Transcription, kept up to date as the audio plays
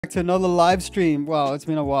To another live stream. Wow, it's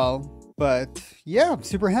been a while, but yeah, I'm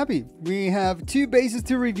super happy. We have two bases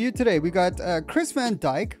to review today. We got Kris Van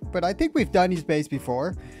Dyck, but I think we've done his base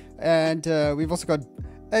before, and we've also got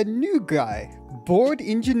a new guy, Board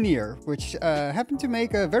Engineer, which happened to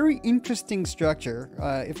make a very interesting structure,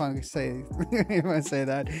 if I say if I say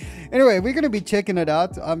that. Anyway, we're gonna be checking it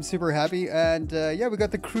out. I'm super happy, and yeah, we got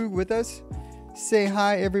the crew with us. Say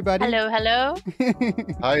hi, everybody. Hello, hello.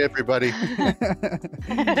 Hi, everybody.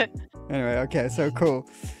 Anyway, okay, so cool.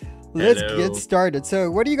 Let's get started. So,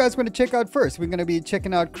 what do you guys want to check out first? We're going to be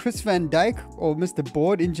checking out Kris Van Dyck or Mr.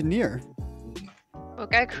 Board Engineer. We'll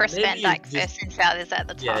go Kris Van Dyck first since South is at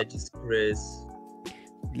the top. Yeah, just Kris.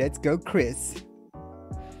 Let's go, Kris.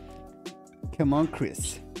 Come on,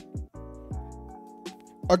 Kris.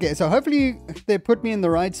 Okay, so hopefully they put me in the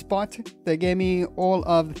right spot. They gave me all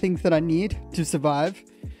of the things that I need to survive.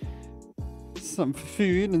 Some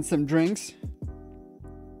food and some drinks.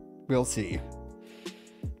 We'll see.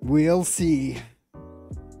 We'll see.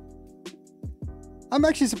 I'm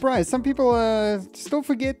actually surprised. Some people still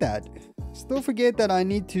forget that. Still forget that I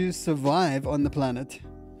need to survive on the planet.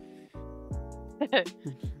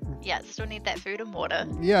 Yeah, still need that food and water.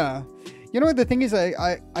 Yeah. You know what the thing is,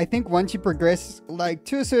 I think once you progress like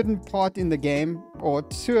to a certain part in the game or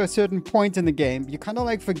to a certain point in the game, you kind of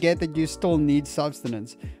like forget that you still need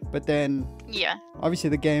substance. But then yeah,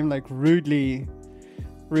 obviously the game like rudely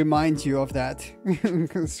reminds you of that.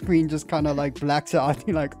 The screen just kind of like blacks out.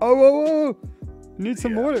 You're like, oh, need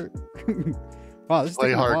some water. Wow, this is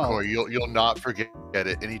Play hardcore. You'll not forget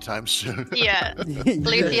it anytime soon. Yeah.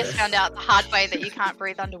 Lucius found out the hard way that you can't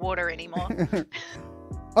breathe underwater anymore.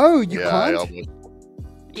 Oh, you can't?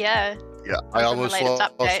 Yeah. Yeah, I almost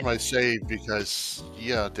lost my save because,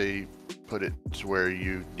 yeah, they put it to where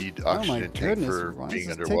you need oxygen tank for being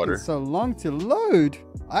underwater. Taking so long to load.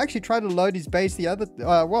 I actually tried to load his base the other,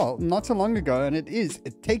 well, not so long ago, and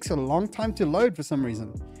it takes a long time to load for some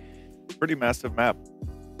reason. Pretty massive map.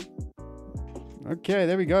 Okay,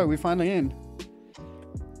 there we go. We're finally in.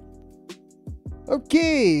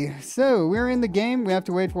 Okay, so we're in the game. We have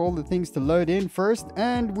to wait for all the things to load in first,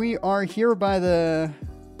 and we are here by the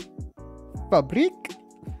Fabrique,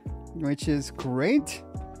 which is great.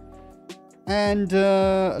 And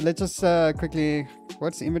let's just quickly,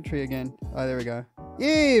 what's the inventory again? Oh, there we go.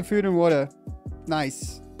 Yay, food and water.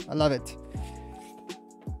 Nice. I love it.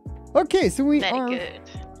 Okay, so we are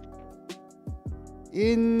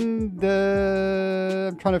in the,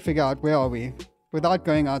 I'm trying to figure out, where are we? Without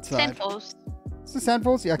going outside. Sandfalls. It's the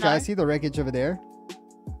Sandfalls? Yeah, okay, No. I see the wreckage over there.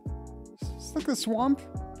 It's like a swamp.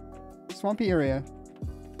 Swampy area.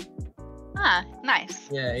 Ah, nice.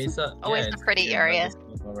 Yeah, it's always a pretty area.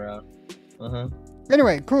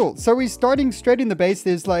 Anyway, cool. So we're starting straight in the base.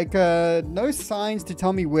 There's like no signs to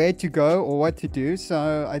tell me where to go or what to do.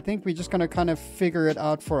 So I think we're just going to kind of figure it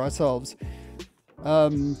out for ourselves.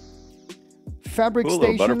 Fabric cool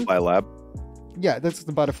station. Little butterfly lab. Yeah, that's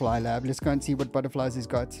the butterfly lab. Let's go and see what butterflies he's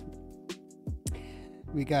got.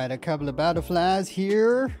 We got a couple of butterflies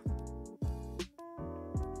here.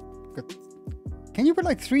 Can you put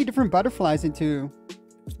like 3 different butterflies into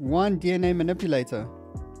one DNA manipulator?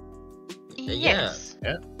 Yes.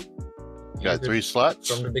 Yeah. You got 3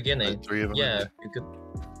 slots from the beginning. 3 of them. Yeah,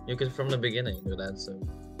 you could from the beginning do that. So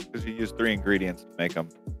because you use 3 ingredients to make them.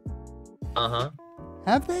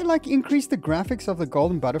 Have they like increased the graphics of the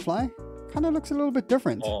golden butterfly? Kind of looks a little bit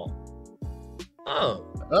different.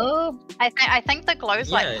 I think the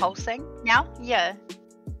glow's like pulsing now. Yeah.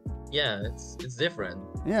 Yeah, it's different.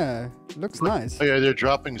 Yeah, looks nice. Oh yeah, they're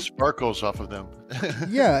dropping sparkles off of them.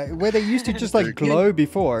 Yeah, where they used to just like glow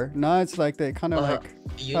before. Now it's like they kind of like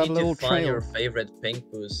you have need a little to find trail. your favorite pink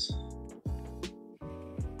poos.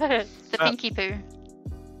 The pinky poo.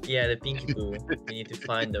 Yeah, the pinky poo. You need to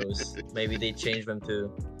find those. Maybe they change them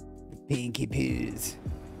too. Pinky poos.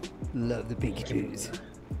 Love the pinky poos.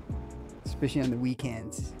 Especially on the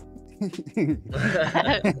weekends.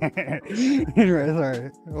 Anyway, sorry.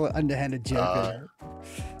 Underhanded joke.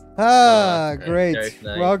 Great. Nice.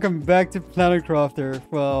 Welcome back to Planet Crafter.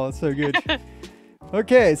 Well, so good.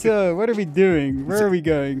 Okay, so what are we doing? Where are we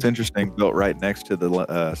going? It's interesting. Built right next to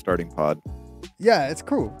the starting pod. Yeah, it's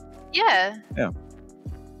cool. Yeah. Yeah.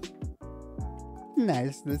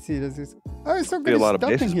 Nice. Let's see. This is. Oh, it's so good. Be a lot of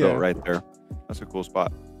stuff in bases here. built right there. That's a cool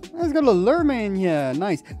spot. There's got a llama in here.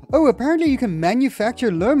 Nice. Oh, apparently you can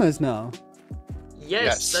manufacture llamas now.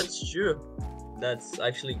 Yes, that's true. That's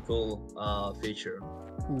actually a cool feature.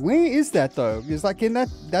 Where is that though? It's like in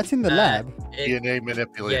that's in the lab. DNA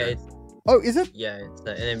manipulator. Yeah. Oh, is it? Yeah, it's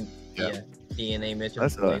DNA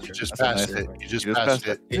That's manipulator. You just passed it. You just passed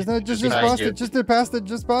it. Just passed it.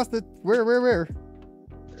 Just passed it. Where?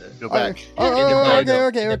 Go back.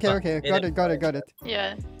 Okay. Got it.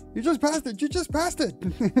 Yeah. You just passed it.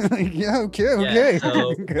 Yeah, okay.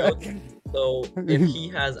 So if he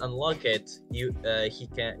has unlocked it, you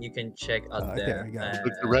can check at Look,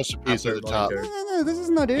 the recipes at the top. No, this is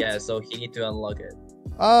not it. Yeah, so he need to unlock it.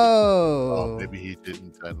 Oh. Maybe he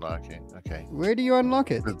didn't unlock it. Okay. Where do you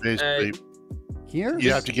unlock it? But basically, here?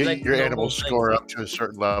 you have to get like your normal animal things. score up to a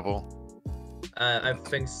certain level. I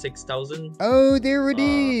think 6,000. Oh, there it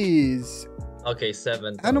is. Okay,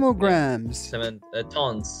 7. Animal grams. 7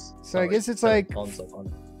 tons. So I guess it's like tons of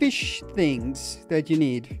fish things that you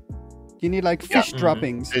need. You need like fish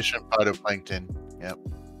droppings. Fish and phytoplankton. Yep.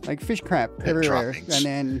 Like fish crap And everywhere. droppings. And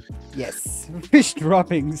then, yes, fish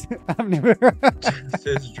droppings. I've never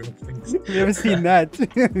fish droppings. never seen that.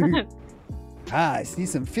 I see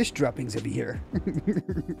some fish droppings over here.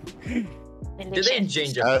 Did they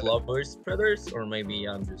change the flower spreaders, or maybe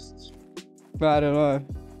I'm just? But I don't know.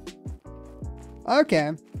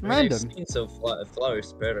 Okay, random. I've seen some flower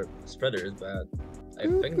spreaders, but I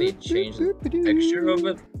think they changed the texture of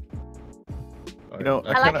it. You know,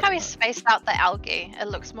 I like how he spaced out the algae. It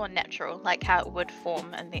looks more natural, like how it would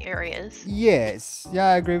form in the areas. Yes, yeah,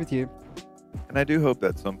 I agree with you. And I do hope that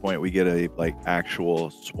at some point we get a like actual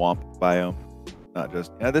swamp biome, not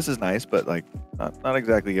just this is nice, but like not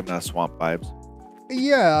exactly giving us swamp vibes.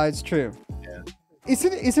 Yeah, it's true. Yeah. Is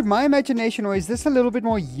it my imagination, or is this a little bit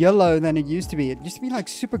more yellow than it used to be? It used to be like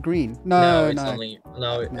super green. No, it's no. only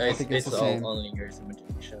it's the same. only your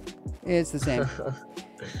imagination. It's the same.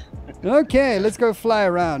 Okay, let's go fly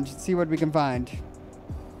around, see what we can find.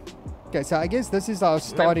 Okay, so I guess this is our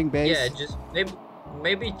starting base. Yeah, just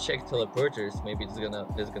maybe check teleporters. Maybe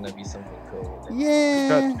there's gonna be something cool.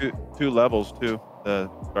 Yeah. It's got two levels too. The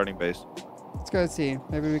starting base. Let's go see.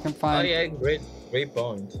 Maybe we can Oh find. yeah, great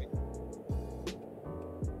point.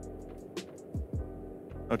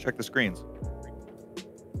 Oh, check the screens.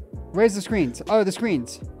 Where's the screens? Oh, the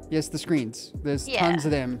screens. Yes, the screens. There's tons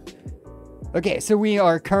of them. Okay, so we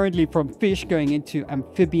are currently from fish going into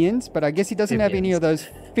amphibians, but I guess he doesn't have any of those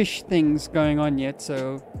fish things going on yet,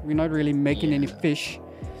 so we're not really making any fish.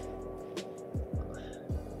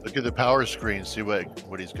 Look at the power screen. See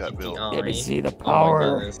what he's got built. Let me see the Oh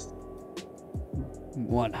power.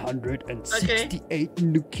 168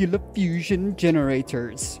 nuclear fusion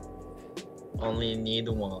generators. Only need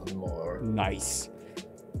one more. Nice.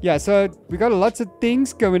 Yeah, so we got lots of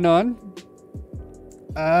things going on.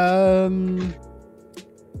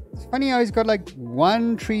 It's funny how he's got like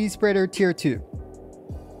one tree spreader tier 2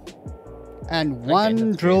 and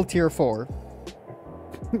one drill tier 4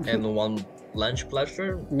 and one lunch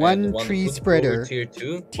platform. One and tree food spreader. tier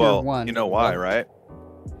 2. Well, 1. you know why, right?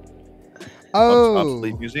 Oh,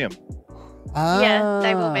 Obsolete Museum. Yeah,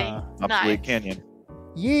 they will be. Obsolete Nice. Canyon.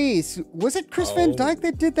 Yes. Was it Kris Van Dyke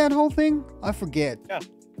that did that whole thing? I forget.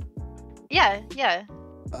 Yeah.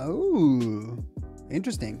 Oh,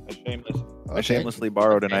 interesting. I shamelessly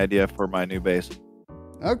borrowed an idea for my new base.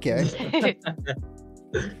 Okay.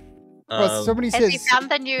 Well, somebody Has he says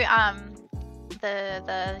found the new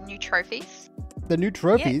the new trophies? the new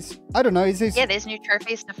trophies. I don't know. Is this? Yeah, there's new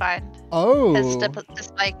trophies to find. Oh. His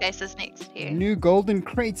display case is next here. New golden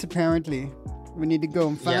crates apparently. We need to go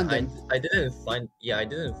and find them. I didn't find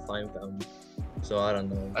them, so I don't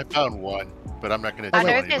know. I found one, but I'm not going to I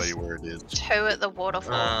tell know anybody there's where it is. 2 at the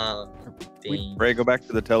waterfall. Ray, go back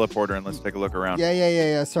to the teleporter and let's take a look around.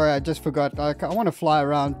 Yeah. Sorry, I just forgot. I want to fly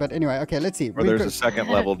around, but anyway. Okay, let's see. Or there's a second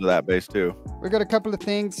level to that base too. We got a couple of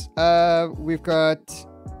things. We've got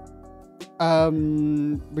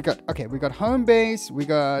we got home base. We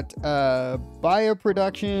got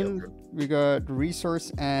bioproduction. We got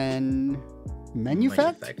resource and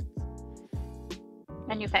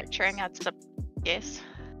Manufacturing, I'd guess.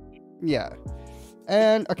 Yeah.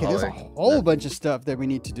 And okay, there's a whole bunch of stuff that we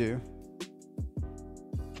need to do.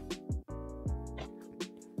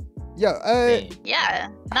 Yeah,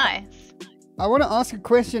 nice. I want to ask a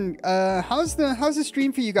question. How's the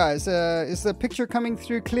stream for you guys? Is the picture coming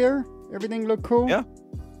through clear? Everything look cool? Yeah.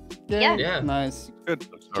 Yeah. Nice. Good.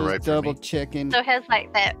 All right. Double checking. So it has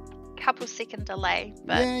like that couple second delay,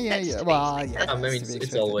 but Yeah. Well, yeah. I mean,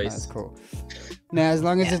 it's always That's cool. Nah, as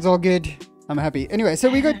long as it's all good, I'm happy. Anyway, so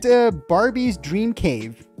we got Barbie's Dream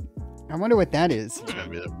Cave. I wonder what that is. It's going to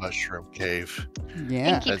be the mushroom cave.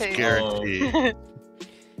 Yeah. Pinky That's poo. guaranteed.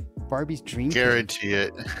 Barbie's Dream Guarantee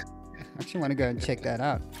it. Cave. I actually want to go and check that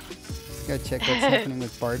out. Go check what's happening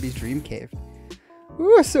with Barbie's Dream Cave.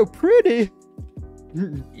 Ooh, so pretty.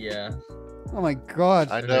 Yeah. Oh my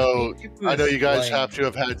god. I know you guys have to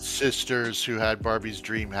have had sisters who had Barbie's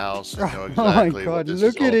dream house and know Oh my exactly what god, this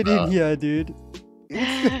look is all at it about. in here, dude.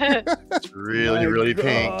 It's really, really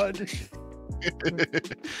pink.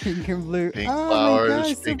 Pink and blue. Pink oh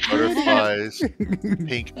flowers, so pink pretty. butterflies,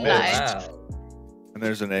 pink mist. Nice. Wow. And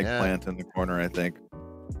there's an eggplant in the corner, I think.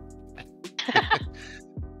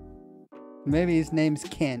 Maybe his name's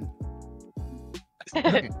Ken.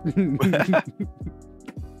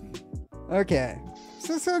 Okay.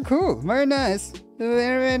 So cool. Very nice.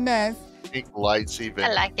 Very nice. Pink lights even.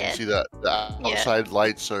 I like it. See that the outside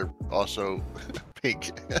lights are also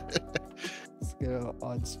pink. Let's get an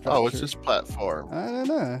odd structure. Oh, what's this platform? I don't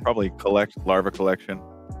know. Probably larva collection.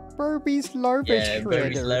 Barbie's larva Yeah, shredder.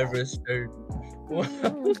 very larva's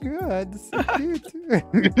Oh god, so cute.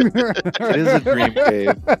 It is a dream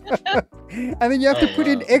cave. And then you have to Oh, put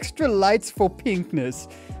in wow. extra lights for pinkness.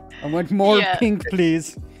 I want more Yeah. pink,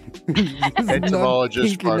 please. This is not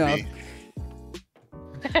Entomologist pink enough.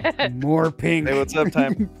 Barbie. More pink. Hey, what's up,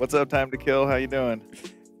 time? What's up, time to kill? How you doing?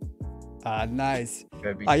 Ah, nice.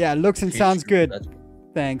 Very Oh yeah, looks and sounds future good. platform.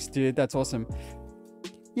 Thanks, dude. That's awesome.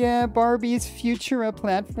 Yeah, Barbie's Futura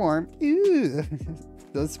platform. Ew.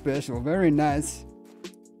 That's special. Very nice.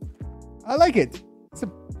 I like it.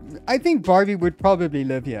 I think Barbie would probably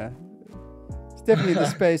live here. It's definitely the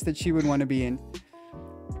space that she would want to be in.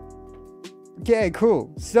 Okay,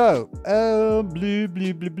 cool. So, blue,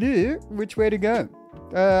 blue, blue, blue. Which way to go?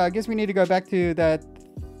 I guess we need to go back to that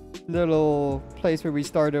little place where we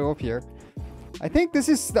started off here. I think this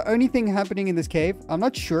is the only thing happening in this cave. I'm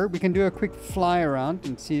not sure. We can do a quick fly around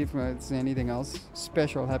and see if there's anything else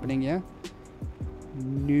special happening here.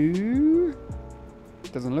 No.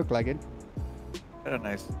 Doesn't look like it. Got a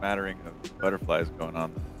nice smattering of butterflies going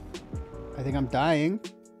on. I think I'm dying.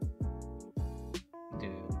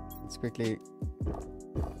 Dude. Let's quickly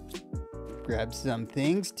grab some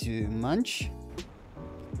things to munch.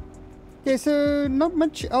 Okay, so not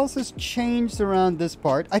much else has changed around this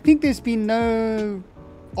part. I think there's been no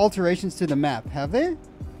alterations to the map, have there?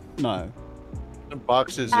 No. The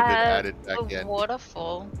boxes have been added The back in.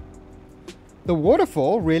 waterfall. The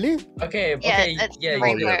waterfall, really? Okay, Yeah, okay, it's yeah, Oh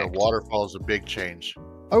great yeah, the work. waterfall is a big change.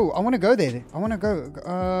 Oh, I want to go there. I want to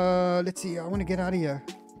go. Let's see. I want to get out of here.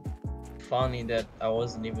 funny that I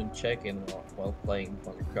wasn't even checking while playing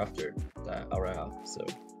Minecrafter around, so.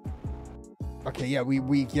 Okay, yeah, we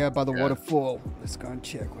by the Yeah. waterfall. Let's go and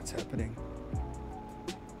check what's happening.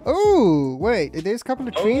 Oh, wait, there's a couple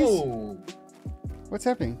of trees. Oh! What's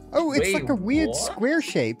happening? Oh, it's like a Wait, weird what? square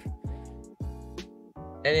shape.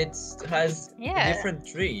 And it has Yeah. different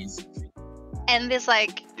trees. And there's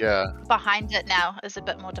like Yeah, behind it now is a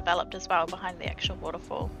bit more developed as well behind the actual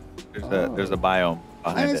waterfall. There's a biome And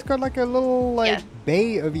behind it's it. got like a little like Yeah.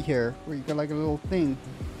 bay over here where you got like a little thing.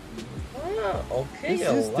 Ah, okay, This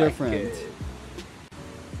I is like different. it.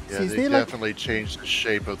 yeah, See, they they like- definitely changed the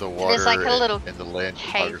shape of the water like a little and the land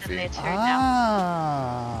Cave in topography. there too now.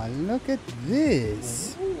 Ah, look at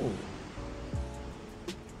this. Ooh.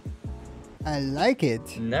 I like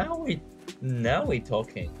it. Now we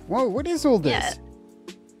talking. Whoa, what is all this? Yeah.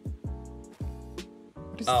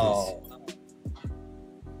 What is Oh,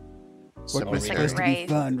 this? What was It's like supposed to be raid.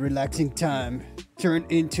 fun, relaxing time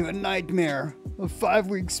turned into a nightmare. A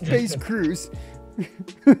 5-week space cruise.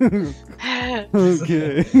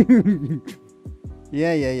 Okay.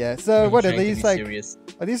 yeah. So I'm what are trying to these be like? serious.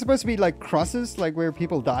 Are these supposed to be like crosses, like where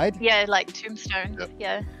people died? Yeah, like tombstone. Yep.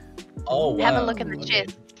 Yeah. Oh wow. Have a look in the Okay.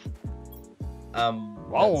 chest.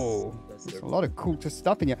 Whoa, That's there's a lot of cool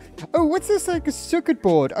stuff in here. Oh, what's this? Like a circuit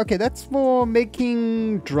board? Okay, that's for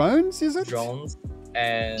making drones, is it? drones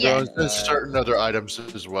and Yeah. There's certain other items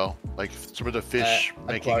as well, like some of the fish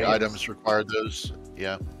making aquariums. items require those.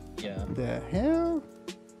 Yeah, Yeah. The hell?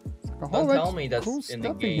 It's like a whole Don't bunch tell of me that's cool in the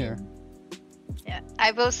stuff in here. game. Yeah.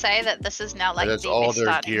 I will say that this is now like that's the all best their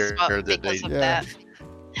starting gear spot that because they- of Yeah.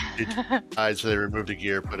 that. so they removed the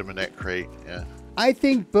gear, put them in that crate. Yeah, I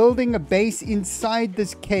think building a base inside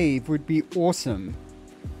this cave would be awesome.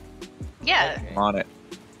 Yeah. Okay. On it.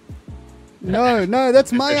 No,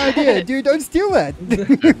 that's my idea, dude. Don't steal that.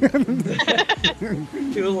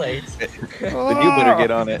 Too late. Then you better get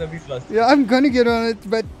on It's it. gonna be fast. Yeah, I'm gonna get on it,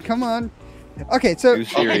 but come on. Okay, so New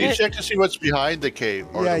can you series. check to see what's behind the cave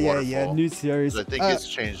or the yeah, waterfall? new series. 'Cause I think it's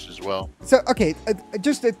changed as well. So okay,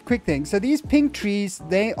 just a quick thing. So these pink trees,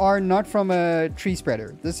 they are not from a tree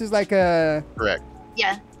spreader. This is like a Correct.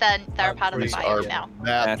 Yeah. They're a part of the These biome are now.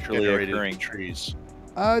 Naturally map-generated occurring. trees.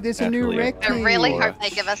 there's a new Naturally rectangle. I really Or- hope they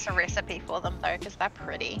give us a recipe for them though, because they're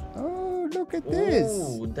pretty. Oh, look at this.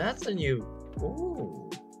 Ooh, that's a new. Ooh,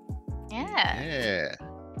 Yeah. Yeah,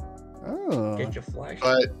 Oh. get your flash.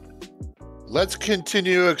 but let's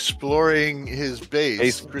continue exploring his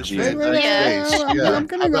base. Chris Wait, base. I'm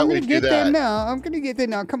gonna get there now. I'm gonna get there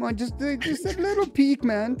now. Come on, just a little peek,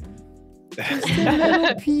 man. Just a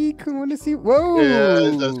little peek. I want to see. Whoa!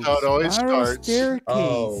 Yeah, that's how it always starts. Staircase.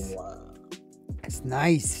 Oh wow. It's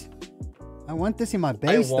nice. I want this in my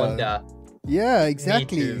base. I want that. Yeah,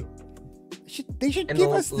 exactly. Me too. They should And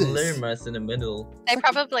give us this. llamas in the middle. They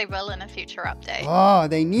probably will in a future update. Oh,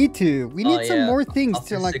 they need to. We need some more things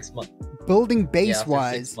After to like 6 months. building base Yeah, after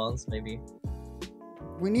wise. 6 months maybe.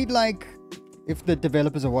 We need like, if the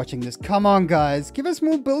developers are watching this, come on guys, give us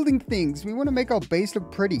more building things. We want to make our base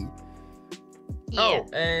look pretty. Yeah. Oh,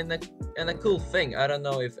 and a cool thing, I don't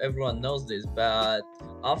know if everyone knows this, but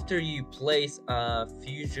after you place a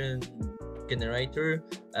fusion generator,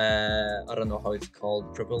 I don't know how it's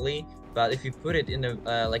called properly, but if you put it in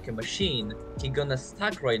a like a machine, it's gonna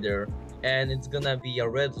stack right there, and it's gonna be a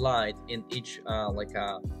red light in each like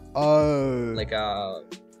a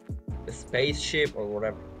spaceship or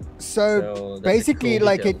whatever. So that's basically, a cool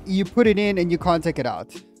like detail. you put it in and you can't take it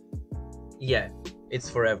out. Yeah, it's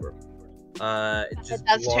forever. It It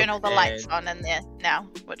does turn all the lights on in there now,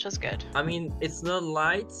 which is good. I mean, it's not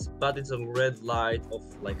lights, but it's a red light of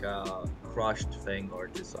like a crushed thing or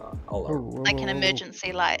just alarm. Like an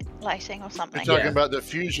emergency lighting or You're something. talking about the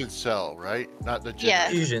fusion cell, right? Not the Yeah. generator.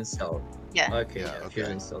 Fusion cell. Yeah. Okay, Yeah, okay.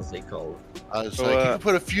 fusion cells they call it. I was So, like, you can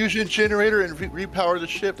put a fusion generator and repower the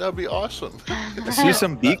ship. That would be awesome. I see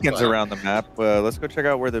some beacons fine. around the map. Let's go check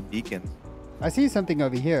out where the beacons I see something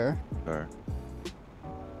over here are.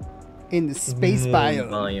 in the space biome.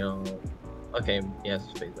 Biome. Okay, yes,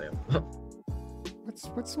 space biome.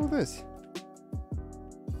 What's all this?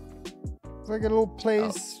 It's like a little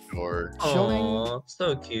place Or chilling. Aw,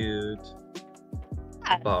 so cute.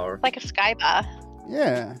 Ah, Bar. Like a sky bar.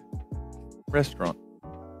 Yeah. Restaurant.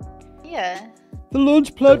 Yeah. The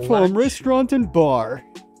launch platform, lunch. restaurant, and bar.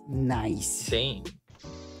 Nice. Same.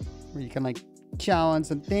 Where you can like chow on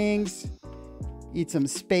some things, eat some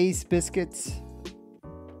space biscuits.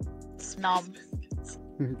 Nom.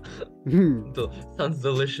 Sounds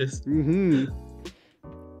delicious.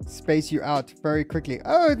 Space you out very quickly.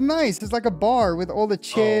 Oh, nice. It's like a bar with all the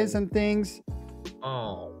chairs Oh. and things.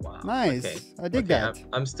 Oh wow. Nice. Okay. I dig Okay, that.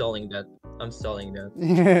 I'm stalling that.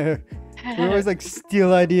 Yeah. We always like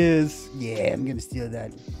steal ideas. Yeah, I'm gonna steal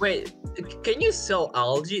that. Wait, can you sell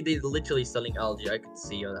algae? They're literally selling algae. I could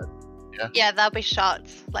see that. Yeah, there'll be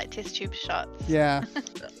shots, like test tube shots. Yeah,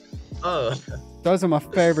 Oh. those are my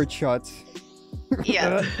favorite shots.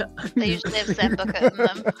 Yeah. They usually have Zambucket in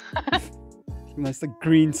them. Nice the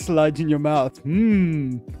green sludge in your mouth.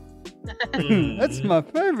 That's my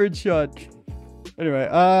favorite shot. Anyway,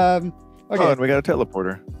 okay. Oh, and we got a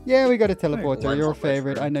teleporter. Yeah, we got a teleporter. Mine's Your not my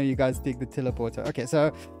favorite. friend. I know you guys dig the teleporter. Okay,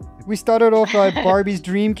 so we started off at Barbie's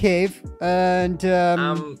dream cave, and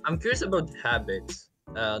I'm curious about habits.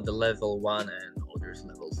 The level 1 and others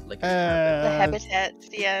levels. Like The habitats,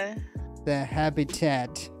 yeah. the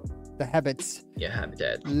habitat, the habits. yeah,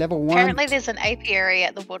 habitat. Level 1. Apparently there's an apiary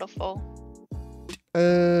at the waterfall. I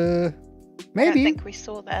don't Maybe. think we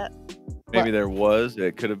saw that. Maybe there was.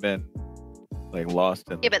 It could have been like lost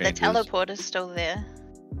in Yeah, but the changes. teleporter's still there.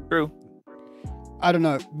 True. I don't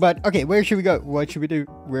know. But okay, where should we go? What should we do?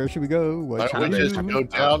 Where should we go? why What should don't we we just do? go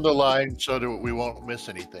down the line so that we won't miss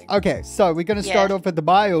anything? Okay, so we're gonna start Yeah. off at the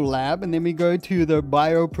bio lab, and then we go to the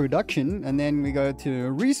bio production, and then we go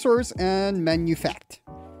to resource and manufact.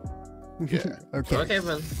 Yeah. Okay. Okay,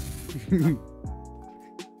 then.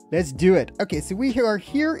 Let's do it. Okay, so we are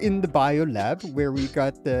here in the bio lab where we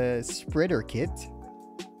got the spreader kit.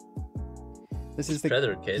 This is the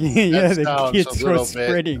Predator kid. yeah, That the sounds kits a for little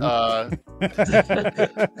spreading. bit.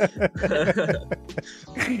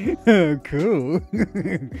 Oh, cool.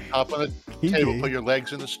 Hop on the Kinky. table, put your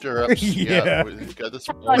legs in the stirrups. Yeah. We've got this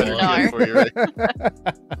Oh, no. for you. Right?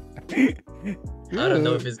 I don't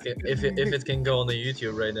know if it can go on the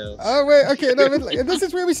YouTube right now. Oh wait, okay, no, but this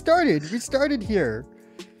is where we started. We started here.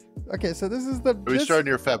 Okay, so this is the. We this- started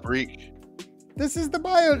near Fabrique. This is the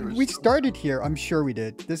bio. We started here. I'm sure we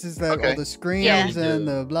did. This is the, all Okay. the screens Yeah. and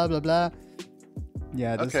the blah blah blah.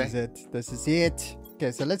 Yeah, this Okay. is it. This is it.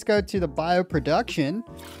 Okay, so let's go to the bio production.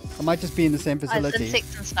 I might just be in the same Oh, the facility.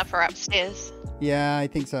 insects and stuff are upstairs. Yeah, I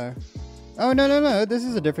think so. Oh no! This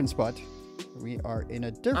is a different spot. We are in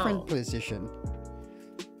a different Oh. position.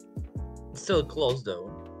 It's still closed though.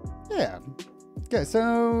 Yeah. Okay,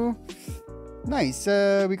 so nice.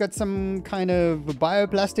 We got some kind of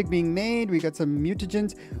bioplastic being made. We got some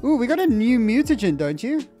mutagens. Ooh, we got a new mutagen, don't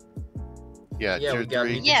you? Yeah, Yeah, tier we got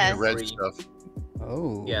 3, mutagen Yeah. red three. stuff.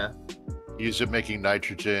 Oh. Yeah. use it making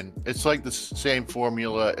nitrogen. It's like the same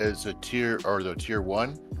formula as the tier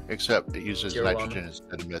 1, except it uses Tier nitrogen 1.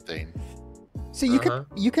 instead of methane. So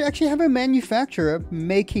you could actually have a manufacturer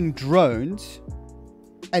making drones,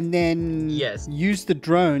 and then use the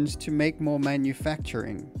drones to make more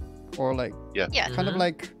manufacturing, or like kind of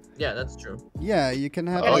like. Yeah, that's true. Yeah, you can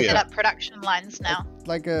have set up production lines now.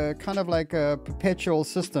 Like a kind of like a perpetual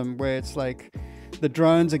system where it's like the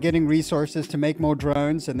drones are getting resources to make more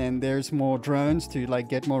drones, and then there's more drones to like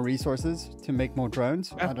get more resources to make more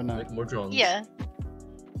drones. I don't know. Like more drones. Yeah.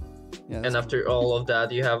 Yeah, and after all of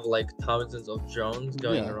that, you have like thousands of drones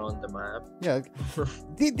going around the map. Yeah.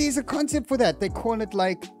 There's a concept for that. They call it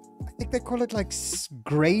like, I think they call it like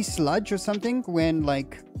gray sludge or something. When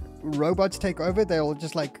like robots take over, they'll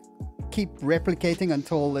just like keep replicating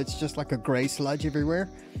until it's just like a gray sludge everywhere.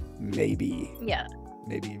 Maybe. Yeah.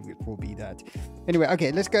 Maybe it will be that. Anyway,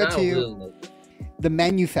 okay, let's go to the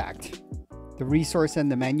manufact. The resource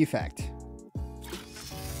and the manufact.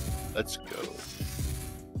 Let's go.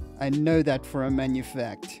 I know that for a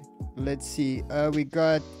manufact. Let's see. We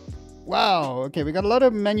got... Wow. Okay, we got a lot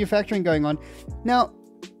of manufacturing going on. Now,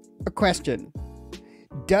 a question.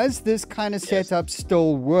 Does this kind of setup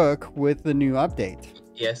still work with the new update?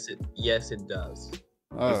 Yes, it does.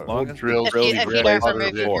 As long as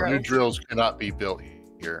new drills cannot be built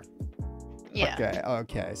here. Yeah.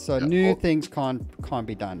 Okay. So new things can't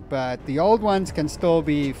be done, but the old ones can still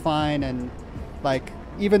be fine. And like,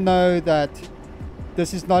 even though that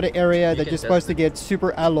this is not an area that you're supposed to get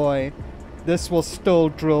super alloy, this will still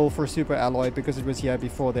drill for super alloy because it was here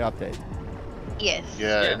before the update. Yes.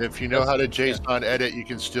 Yeah, and if you know how to JSON edit, you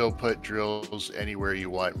can still put drills anywhere you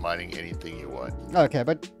want, mining anything you want. Okay,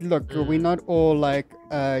 but look, we're not all like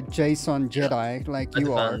JSON Jedi like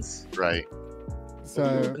you are. Right.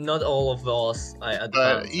 So not all of us.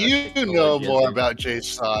 But you know more about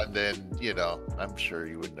JSON than, I'm sure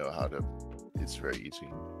you would know how to. It's very easy.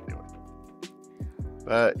 Anyway.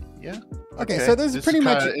 But yeah. Okay, so this is pretty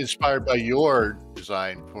much inspired by your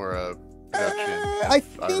design for a production. I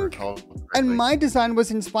think, and my design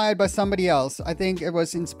was inspired by somebody else. I think it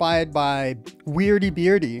was inspired by Weirdy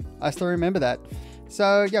Beardy. I still remember that.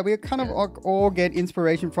 So yeah, we kind of all get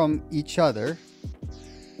inspiration from each other.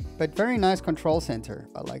 But very nice control center.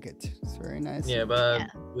 I like it. It's very nice. Yeah, but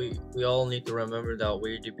we all need to remember that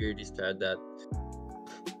Weirdy Beardy started that.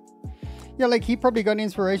 Yeah, like he probably got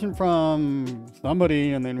inspiration from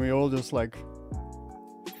somebody, and then we all just like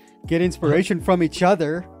get inspiration from each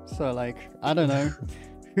other. So like, I don't know.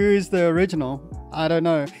 Who is the original? I don't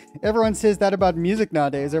know. Everyone says that about music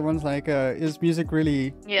nowadays. Everyone's like, is music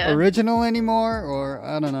really original anymore? Or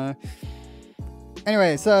I don't know.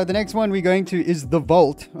 Anyway, so the next one we're going to is the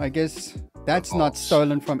vault. I guess that's not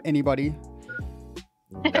stolen from anybody.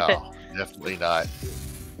 No, definitely not.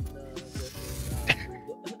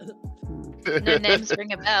 No names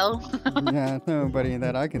ring a bell. Yeah, nobody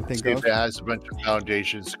that I can think of. It has a bunch of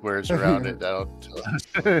foundation squares around it. That'll tell us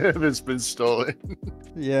if it's been stolen.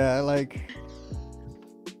 Yeah, like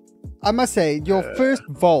I must say, your first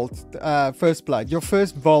vault, First Blood, your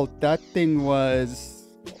first vault, that thing was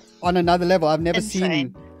on another level. I've never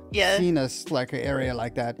seen us like an area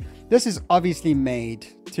like that. This is obviously made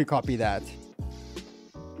to copy that.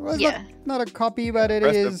 Well, not a copy, but it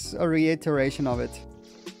is a reiteration of it.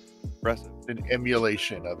 Impressive. An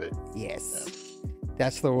emulation of it. Yes.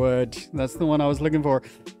 That's the word. That's the one I was looking for.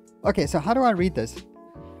 Okay, so how do I read this?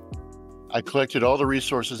 I collected all the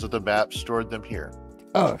resources of the map, stored them here.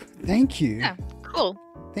 Oh, thank you. Yeah, cool.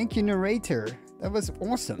 Thank you, narrator. That was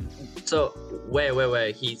awesome. So,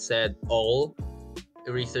 wait. He said all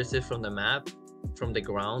resources from the map, from the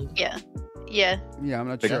ground? Yeah. Yeah, I'm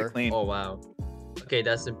not sure. Clean. Oh, wow. Okay,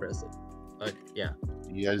 that's impressive. Yeah.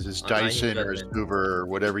 He has his Dyson or his Hoover or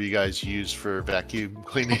whatever you guys use for vacuum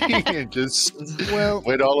cleaning and just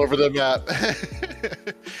went all over the map.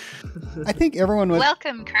 I think everyone was...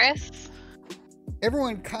 Welcome, Kris.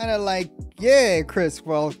 Everyone kind of like, yeah, Kris,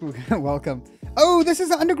 well, welcome. Oh, this is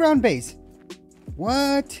the underground base.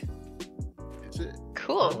 What? Is it?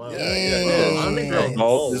 Cool. Oh, wow. Yeah. Underground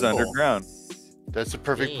vault is underground. That's the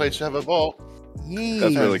perfect place to have a vault. Yeah.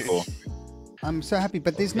 That's really cool. I'm so happy,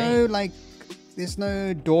 but there's no like... There's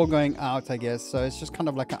no door going out, I guess, so it's just kind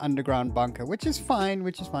of like an underground bunker, which is fine.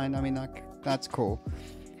 I mean, like, that's cool.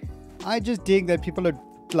 I just dig that people are,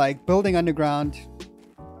 like, building underground.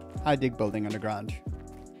 I dig building underground.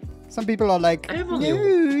 Some people are like, no,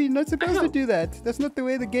 you're not supposed to do that. That's not the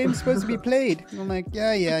way the game's supposed to be played. And I'm like,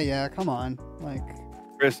 yeah, come on. Like,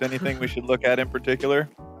 Kris, anything we should look at in particular?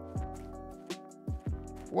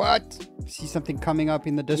 What? See something coming up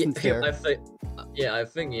in the distance here. I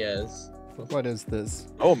think yes. What is this?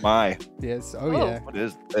 Oh my! Yes. Oh, Oh. yeah. What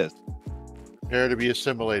is this? Prepare to be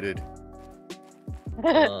assimilated.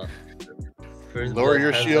 First Lower blood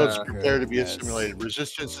your has shields. a- Prepare to be Goodness. assimilated.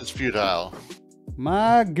 Resistance is futile.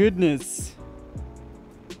 My goodness.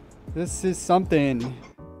 This is something.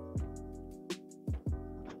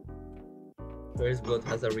 First blood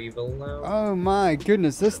has a reveal now. Oh my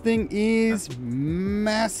goodness. This thing is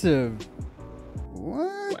massive.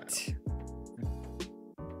 What?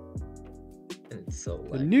 And it's so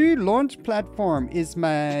The laggy. new launch platform is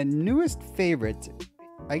my newest favorite.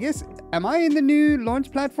 I guess, am I in the new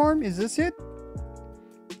launch platform? Is this it?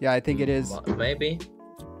 Yeah, I think it is. Maybe.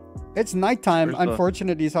 It's nighttime, Where's the-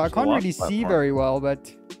 unfortunately, so I where's the can't launch really see platform? very well,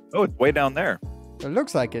 but Oh, it's way down there. it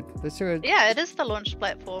looks like it. Let's do it. Yeah, it is the launch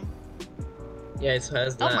platform. Yeah, it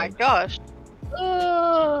has Oh that. my gosh.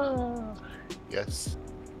 Yes.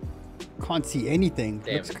 Can't see anything.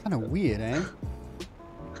 Damn Looks it. kind of weird, eh?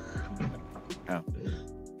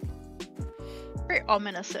 Very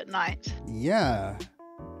ominous at night. Yeah.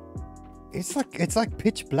 It's like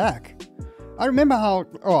pitch black. I remember how,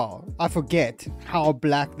 oh, I forget how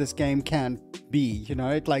black this game can be, you know?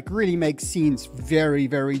 It like really makes scenes very,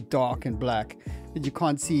 very dark and black. And you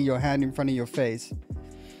can't see your hand in front of your face.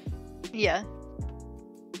 Yeah.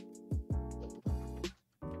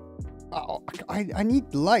 Oh, I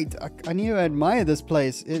need light. I need to admire this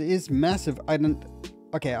place. It is massive.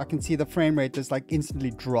 Okay, I can see the frame rate has like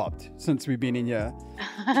instantly dropped since we've been in here.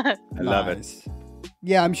 I love it. Nice.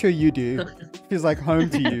 Yeah, I'm sure you do. Feels like home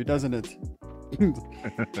to you, doesn't it?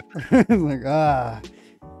 It's like,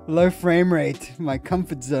 low frame rate, my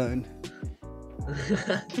comfort zone.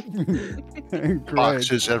 Great.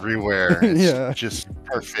 Boxes everywhere. It's Yeah. just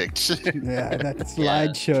perfect. Yeah, that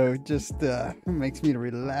slideshow just makes me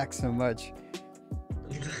relax so much.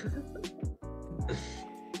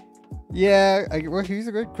 Yeah, well, who's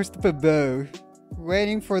a good Christopher Bow?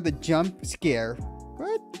 Waiting for the jump scare.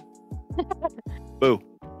 What? Boo.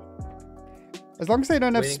 As long as they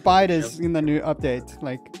don't have Waiting for the spiders jump. in the new update,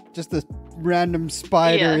 like just a random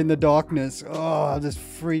spider Yeah. in the darkness. Oh, just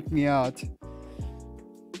freak me out.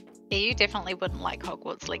 Yeah, you definitely wouldn't like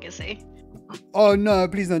Hogwarts Legacy. Oh no!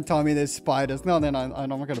 Please don't tell me there's spiders. No, then I'm not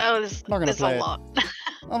gonna. Oh, there's, Not gonna there's play a it. lot.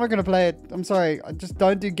 I'm not gonna play it. I'm sorry. I just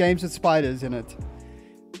don't do games with spiders in it.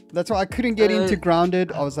 That's why I couldn't get into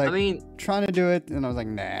Grounded. I was like I mean, trying to do it, and I was like,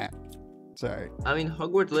 nah. Sorry.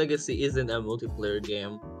 Hogwarts Legacy isn't a multiplayer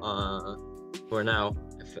game, for now,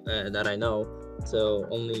 that I know. So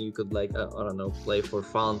only you could like, I don't know, play for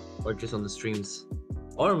fun or just on the streams,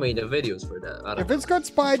 or made the videos for that. I don't If it's got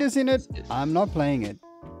spiders in it, It's- I'm not playing it.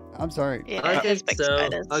 I'm sorry. Yeah, Okay, there's big so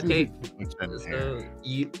spiders. okay, What's in so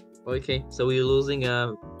here? so we're losing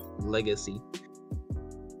a legacy.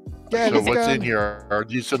 Yeah, So let's what's go. in here? Are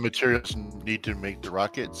these the materials need to make the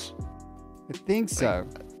rockets? I think so.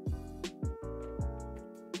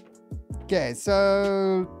 Okay,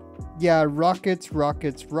 so yeah, rockets,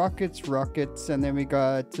 and then we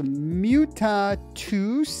got Muta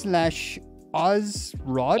 2 /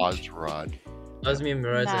 Ozrod. Ozrod. Osmium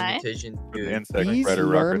Mirage Nice. Mutation An 2. insect Bees, spreader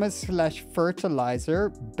rocket. Lerma / Fertilizer,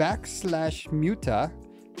 back / Muta,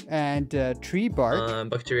 and tree bark.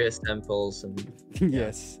 Bacteria samples and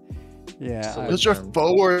Yes. Yeah. So I- Those are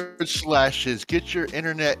forward slashes. Get your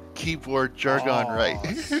internet keyboard jargon Oh, right.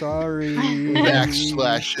 Sorry.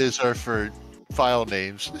 Backslashes are for file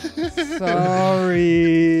names.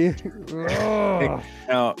 Sorry. Ugh.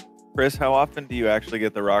 Now, Chris, how often do you actually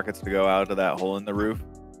get the rockets to go out of that hole in the roof?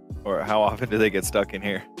 Or how often do they get stuck in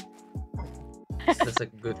here? that's a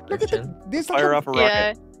good Look at question. this. Like Fire a, off a Yeah,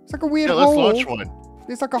 rocket. it's like a weird Yeah, let's hole. launch one.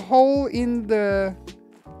 There's like a hole in the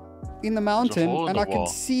mountain, hole in and the I can wall.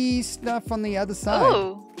 see stuff on the other side.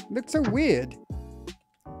 oh, Looks so weird.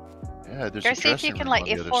 Yeah, there's go a see if you dressing can room like on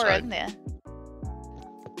the other F4 side. in there.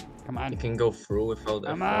 Come You on. can go through without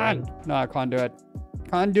Come F4. on. No, I can't do it.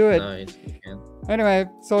 Can't do it. Nice, you can. Anyway,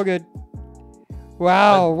 it's all good.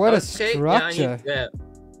 Wow, But- what a okay, structure. Yeah,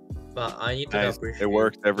 but I need to Nice. It appreciate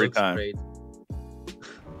works every looks time. great.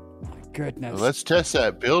 Goodness. Well, let's test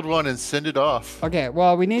that. Build one and send it off. Okay,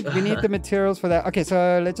 well, we need the materials for that. Okay,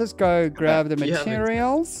 so let's just go grab the You haven't-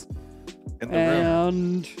 materials. In the room.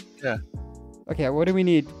 And Yeah. okay, what do we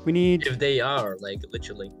need? We need If they are, like,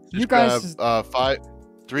 literally. you Just guys grab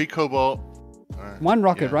 3 cobalt, one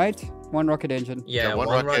rocket, yeah. right? One rocket engine. Yeah, one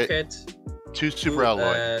one rocket, rocket. 2 super two,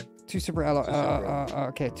 alloy. Two super alloy. Two super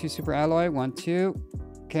Okay, two super alloy. 1, 2.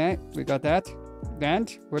 Okay, we got that.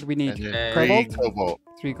 And what do we need? And then and 3 cobalt? cobalt.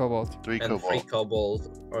 3 cobalt. 3 and cobalt. 3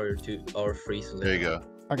 cobalt or 2 or 3 silver. There you go.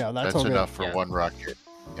 Okay, that's That's all good. enough for Yeah. 1 rocket.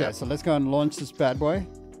 Okay, Yeah. so let's go and launch this bad boy.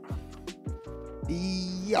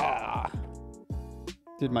 Yeah.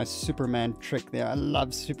 Did my Superman trick there. I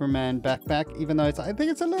love Superman backpack, even though I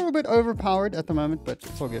think it's a little bit overpowered at the moment, but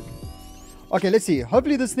it's all good. Okay, let's see.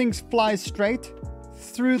 Hopefully this thing flies straight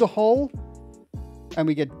through the hole and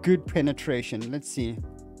we get good penetration. Let's see.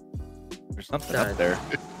 There's something up there.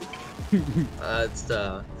 It's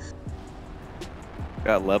the.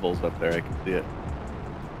 Got levels up there. I can see it.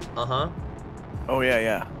 Oh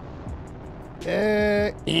yeah.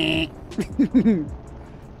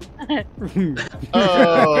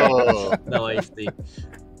 Oh, No, I see.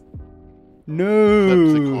 No.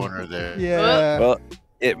 flips the corner there. Yeah. Well,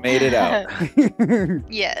 it made it out.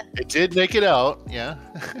 Yeah. It did make it out. Yeah.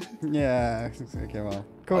 Yeah. Okay, well.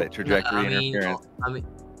 Cool. Like trajectory interference.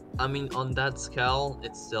 I mean, on that scale,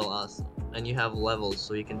 it's still awesome, and you have levels,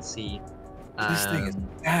 so you can see. This thing is Go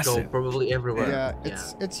massive. probably everywhere. Yeah,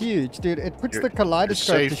 it's huge, dude. It puts You're- the You're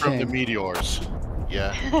kaleidoscope safe to from the shame. meteors.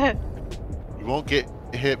 Yeah. You won't get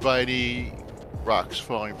hit by any rocks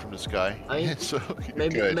falling from the sky. So you're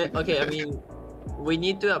Maybe. good. Okay. I mean, we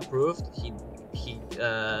need to approve. He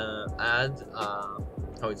add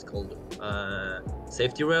how it's called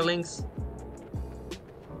safety railings.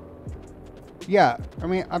 Yeah, I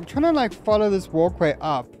mean, I'm trying to like follow this walkway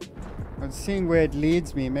up. I'm seeing where it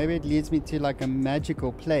leads me. Maybe it leads me to like a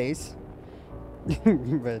magical place. But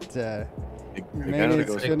maybe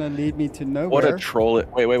it's gonna lead me to nowhere. What a troll!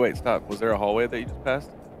 Wait, stop. Was there a hallway that you just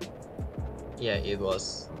passed? Yeah, it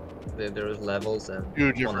was. There was levels and Two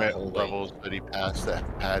on different that hallway. levels that he passed that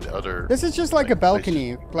had other. This is just like a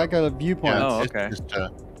balcony, like a viewpoint. Yeah, Oh, it's okay.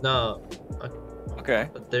 just, No, Okay.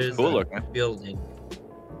 but there's Cool a looking. building.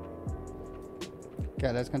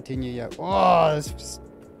 Okay, let's continue. Yeah. Oh,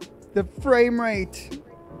 the frame rate.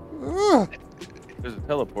 Ugh. There's a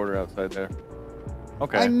teleporter outside there.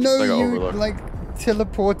 Okay. I know it's like an you overlook. like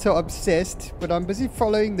teleporter obsessed, but I'm busy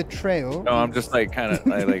following the trail. No, I'm just like kind of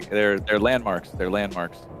like they're landmarks. They're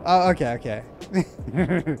landmarks. Oh, okay.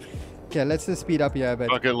 Okay, let's just speed up here a bit.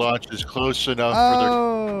 rocket launch is close enough for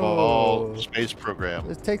the ball space program.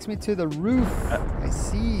 This takes me to the roof. I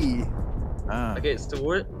see. Ah. Okay, so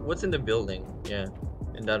what's in the building? Yeah,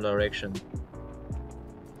 in that direction.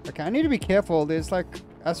 Okay, I need to be careful. There's like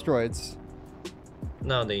asteroids.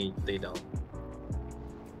 No, they don't.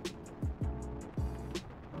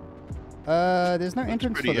 There's no Looks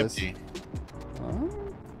entrance for pretty this. empty. Oh,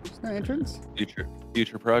 there's no entrance.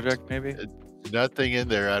 Future project maybe. Nothing in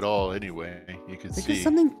there at all. Anyway, you can I think see. there's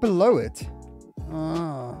something below it.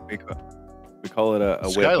 Oh, We call it a whip,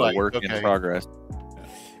 a Skylight, work okay. in progress.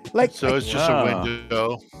 like So it's just Wow. a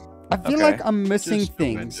window. I feel okay. like I'm missing Just a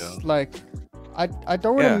things. window. Like I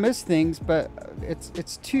don't want to Yeah. miss things, but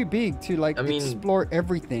it's too big to like I mean- explore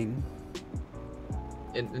everything.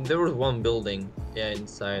 And there was one building. Yeah,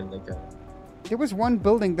 inside like a. There was one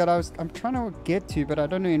building that I'm trying to get to, but I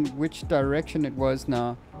don't know in which direction it was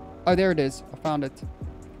now. Oh, there it is. I found it.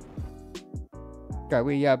 Okay,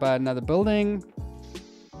 we by another building.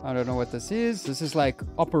 I don't know what this is. This is like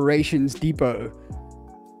Operations Depot.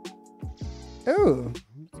 Oh,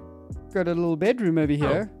 got a little bedroom over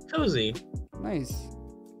here. Oh, cozy. Nice.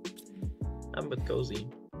 But cozy.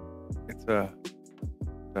 It's a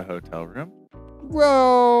hotel room.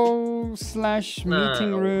 Well, slash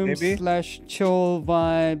meeting No, room, maybe? slash chill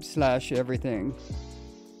vibe, slash everything.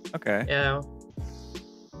 Okay. Yeah.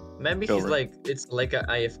 Maybe Chill he's room. like it's like a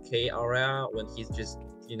IFK area when he's just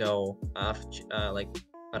like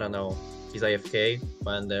I don't know, he's AFK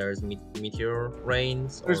when there's meteor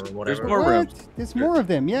rains or There's whatever. more rooms. There's more of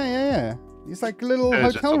them. Yeah. It's like little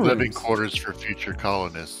It's hotel living rooms. quarters for future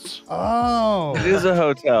colonists. Oh. It is a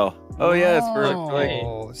hotel. Oh yeah, it's for like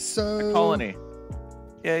Oh, so a colony.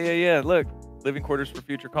 Yeah. Look, living quarters for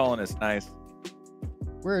future colonists. Nice.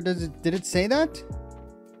 Where does it? Did it say that?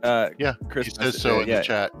 Yeah, Kris he says so in yeah. the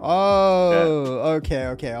chat. Oh, okay.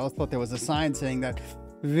 I thought there was a sign saying that.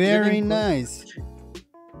 Very Living nice.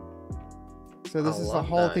 So this I is the love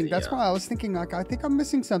whole that, thing. That's yeah. why I was thinking, like, I think I'm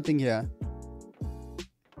missing something here.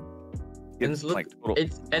 And it's total-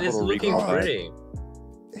 it's total looking recall. pretty.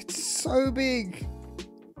 It's so big.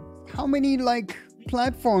 How many like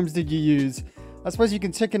platforms did you use? I suppose you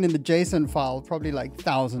can check it in the JSON file. Probably like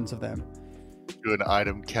thousands of them. Do an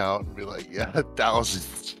item count and be like, yeah,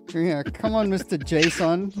 thousands. Yeah, come on, Mr.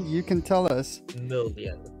 JSON. You can tell us.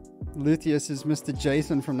 Million. Lutheus is Mr.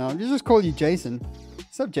 Jason from now on. You just call you Jason.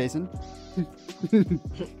 What's up, Jason?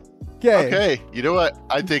 Okay. Okay, you know what?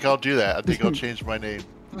 I think I'll do that. I think I'll change my name.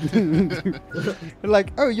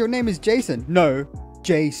 Like, oh, your name is Jason. No,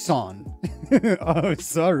 Jason. Oh,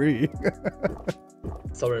 sorry.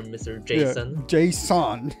 Sorry, Mr. Jason. Yeah,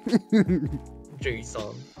 Jason.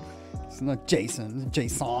 Jason. It's not Jason, it's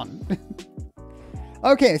Jason.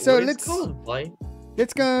 Okay, so What is let's. called, boy?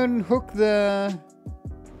 let's go and hook the.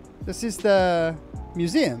 This is the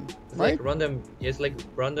museum, It's right? like random. It's like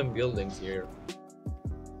random buildings here.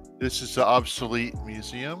 This is the obsolete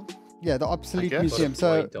museum. Yeah, the obsolete guess. museum.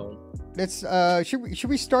 So Butterfly dome. let's. Should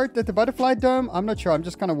we start at the butterfly dome? I'm not sure. I'm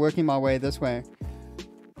just kind of working my way this way.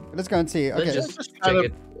 Let's go and see. Let's Okay. just just check kind of-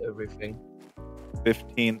 it, everything.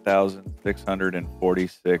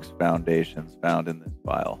 15,646 foundations found in this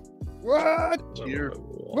file. What? Here.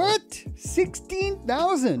 What?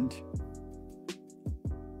 16,000.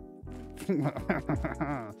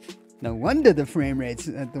 No wonder the frame rate's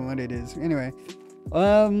at the one it is. Anyway,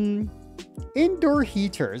 indoor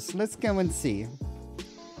heaters. Let's go and see.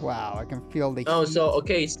 Wow, I can feel the. Oh, heat.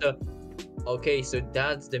 so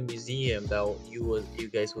that's the museum that you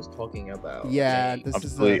guys was talking about. Yeah, okay. this is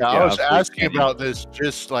Obsolete. the. Yeah, Yeah, I was obsolete asking canyon. about this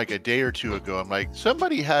just like a day or two ago. I'm like,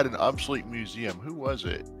 somebody had an obsolete museum. Who was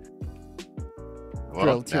it? Well,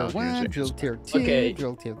 Drill tier now here's 1, it. drill tier 2, Okay.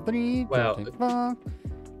 drill tier 3, Wow. drill tier 4.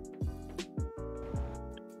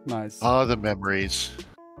 Nice. Oh, the memories.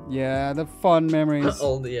 Yeah, the fun memories.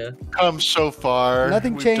 Oh yeah. Come so far.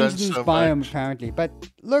 Nothing We've changed done in this so biome much. apparently, but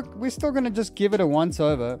look, we're still gonna just give it a once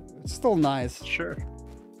over. It's still nice, Sure.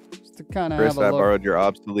 just to kind of Chris, have I a look. borrowed your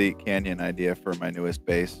obsolete canyon idea for my newest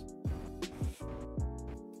base.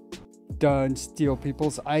 Don't steal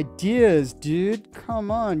people's ideas, dude. Come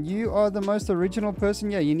on, you are the most original person.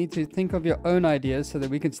 Yeah, you need to think of your own ideas so that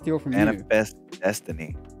we can steal from Manifest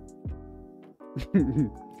destiny.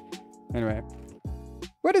 you. Anyway,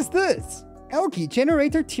 what is this? Algae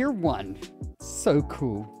generator tier 1. So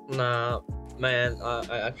cool. Nah, man.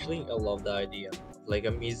 I love the idea. Like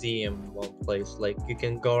a museum, one place. Like you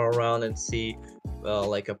can go around and see,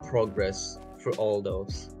 like a progress through all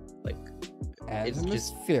those. Like It's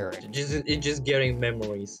just- Atmospheric. it's just getting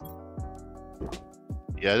memories.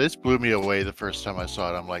 Yeah, this blew me away the first time I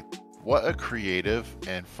saw it. I'm like, what a creative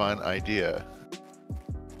and fun idea.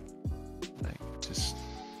 Like, just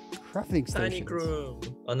Crafting Tiny stations. room.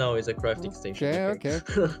 Oh no, it's a crafting station. Okay.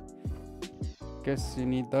 Guess you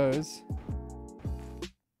need those.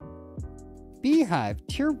 Beehive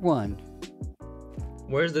tier 1.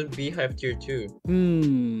 Where's the beehive tier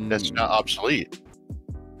 2? that's not obsolete.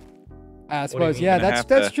 I do you suppose. mean? Yeah, Gonna that's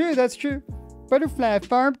have to- true. That's true. Butterfly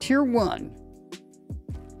farm tier 1.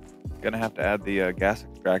 Gonna have to add the gas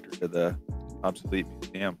extractor to the obsolete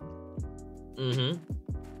museum. Mm-hmm.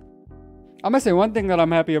 I must say one thing that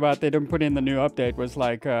I'm happy about they didn't put in the new update was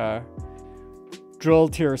like drill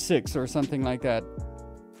tier 6 or something like that.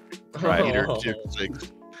 Right. Heater Oh. tier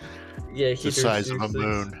 6, Yeah, the heater size tier of a 6.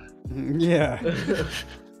 moon. Yeah.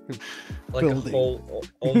 Like Building. a whole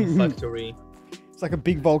own factory. It's like a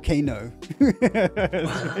big volcano.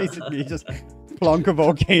 It's basically just plonk a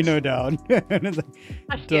volcano down. And it's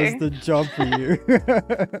like, does the job for you.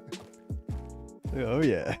 Oh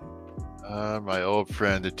yeah. My old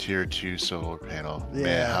friend, the tier 2 solar panel. Yeah.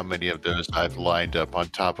 Man, how many of those I've lined up on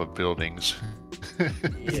top of buildings.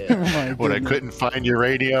 Yeah. Oh my When I goodness. couldn't find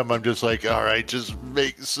uranium, I'm just like, all right, just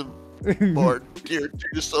make some more tier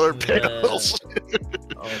 2 solar panels.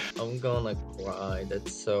 I'm gonna cry.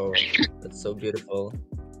 That's so beautiful.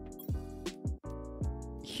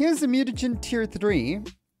 Here's the mutagen tier 3.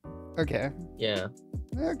 Okay. Yeah.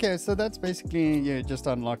 Okay, so that's basically you just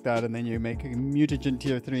unlock that and then you make mutagen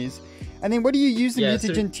tier 3s. And then what do you use the Yeah, so-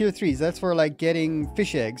 mutagen tier 3s? That's for like getting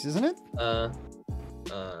fish eggs, isn't it?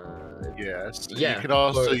 Yes. Yeah, You can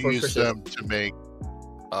also for use fishes. them to make,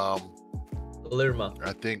 Lerma.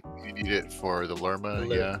 I think you need it for the lerma,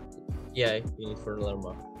 Ler- yeah. Yeah, you need for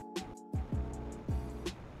Lerma.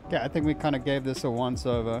 Yeah, I think we kind of gave this a once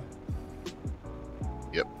over.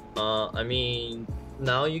 I mean,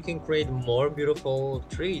 now you can create more beautiful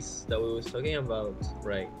trees that we was talking about,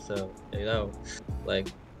 right? So like,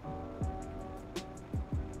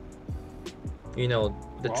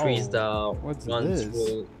 the trees Wow, that what's once this?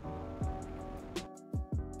 will.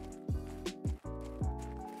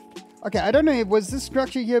 Okay, I don't know. Was this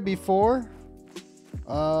structure here before?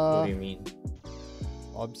 What do you mean?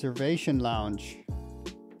 Observation lounge.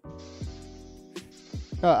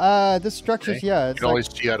 This structure's, Okay. yeah, You it's can like,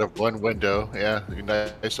 always see out of one window, yeah.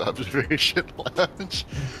 Nice observation lounge.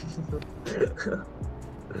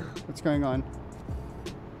 what's going on?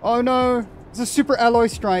 Oh no, it's a super alloy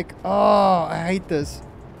strike. Oh, I hate this.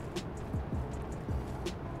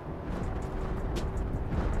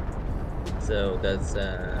 So that's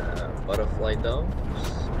butterfly dome.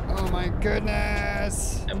 Oh my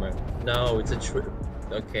goodness. No, it's a tree.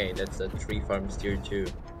 Okay, that's a tree farm tier 2.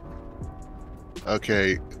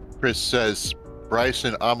 Okay, Chris says, Bryce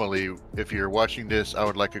and Amelie, if you're watching this, I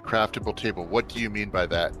would like a craftable table. What do you mean by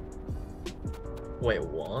that? Wait,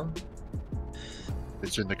 what?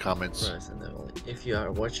 It's in the comments. Present Emily. If you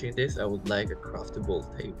are watching this, I would like a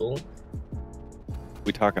craftable table.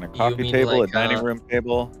 We talking a coffee mean table, like a dining room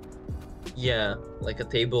table? Yeah, like a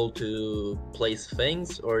table to place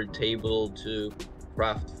things or a table to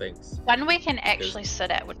craft things. One we can actually sit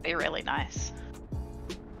at would be really nice.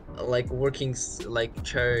 Like working like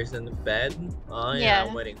chairs and a bed. Yeah, Yeah.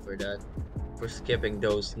 I'm waiting for that. For skipping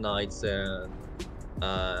those nights and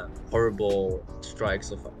horrible strikes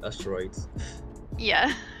of asteroids.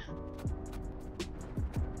 Yeah.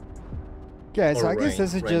 Yeah, so Or I guess rain.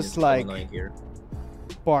 this is Rain just so like annoying here.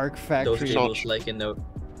 bark Those factory. tables like in the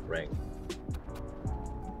rain.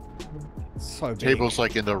 So big. Tables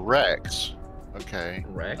like in the wrecks. Okay.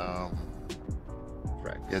 Wreck?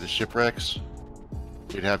 Wreck. Yeah, the shipwrecks.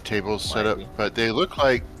 We'd have tables set Might up, be. but they look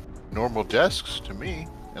like normal desks to me.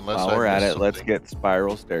 Unless While I we're at missed it, let's something. get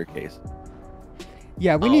spiral staircase.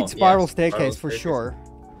 Yeah, we Oh, need spiral yes, spiral staircase for staircase. sure.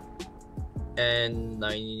 And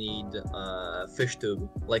I need fish tube,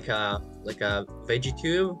 like a veggie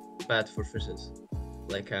tube, but for fishes,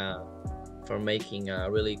 like for making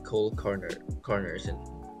really cool corners in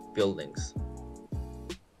buildings.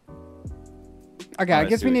 Okay, I I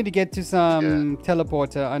guess we see. need to get to some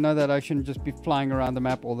teleporter. I know that I shouldn't just be flying around the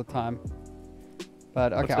map all the time.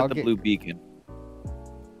 But okay, Let's I'll hit the get blue beacon.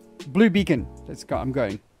 blue beacon. Let's go. I'm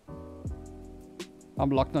going. I'm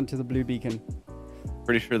locked onto the blue beacon.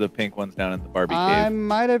 Pretty sure the pink one's down in the Barbie I cave.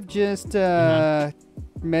 might have just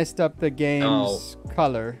messed up the game's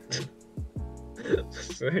color.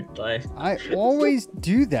 Third time. I always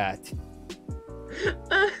do that.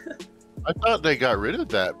 I thought they got rid of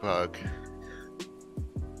that bug.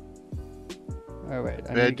 Oh wait,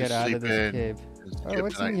 I need to Bed to get out of sleep this in. cave. Skip Oh,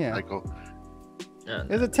 what's the in night here? cycle.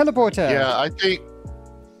 There's a teleporter. Yeah, I think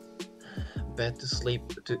Bed to sleep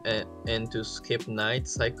and to skip night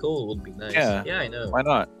cycle would be nice. Yeah. Yeah, I know. Why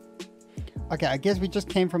not? Okay, I guess we just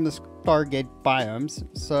came from the Stargate biomes,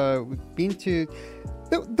 so we've been to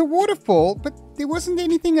the waterfall, but there wasn't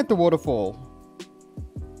anything at the waterfall.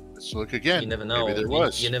 let's look again. You never know. Maybe there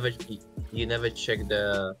was. You never check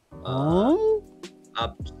the Oh?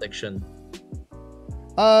 up section.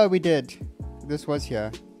 Oh, we did. This was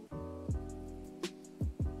here.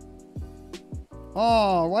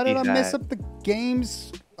 Oh, why did I mess up the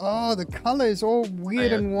game's? Oh, the color is all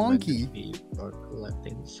weird and wonky. For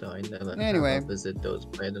collecting, so I never Anyway. have to visit those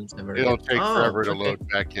items ever. It'll again. take Oh, forever to okay. load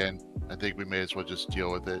back in. I think we may as well just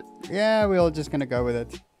deal with it. Yeah, we're all just gonna go with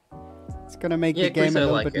it. It's gonna make Yeah, the game Kris, a I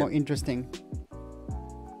little like bit it. more interesting.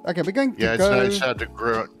 Okay, we're going to Yeah, it's go nice how the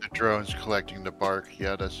drones collecting the bark.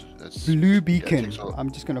 Yeah, that's blue beacon. takes a lot. I'm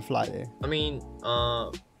just gonna fly there. I mean,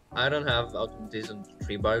 I don't have automation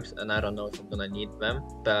tree barks, and I don't know if I'm gonna need them.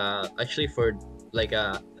 But actually, for like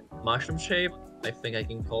a mushroom shape, I think I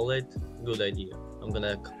can call it. Good idea. I'm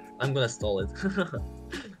gonna stall it.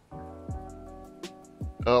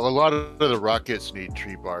 A lot of the rockets need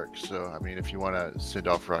tree bark, so I mean, if you want to send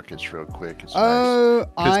off rockets real quick, it's nice. Oh,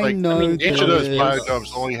 'Cause, I like, know Each of those this.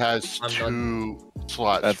 biodomes only has I'm not- 2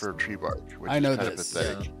 slots That's- for tree bark, which I know is kind this. of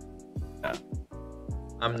pathetic.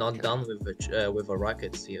 I'm not done with a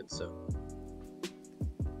rockets yet, so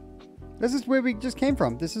This is where we just came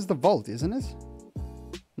from. This is the vault, isn't it?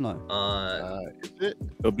 No. Is it?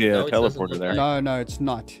 There'll be a No, it doesn't teleporter look there. like- No, it's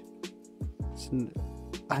not.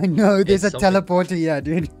 I know there's It's a something- teleporter here,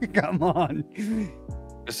 dude. Come on.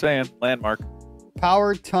 Just saying, landmark.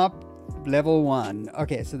 Power top level 1.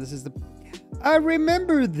 Okay, so this is the. I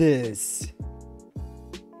remember this.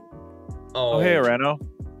 Oh, hey, Reno.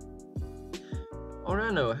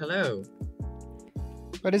 Orano, hello.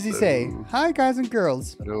 What does he say? Hello. Hi, guys and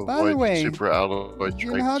girls. To By the avoid way, super alloy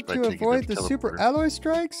you know how strikes by to taking avoid the super teleporter. alloy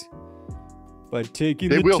strikes? By taking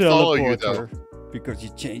They the will follow you, teleporter. Because you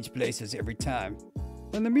change places every time.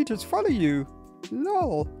 And the meters follow you.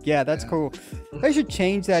 Lol. Yeah, that's Yeah. cool. They should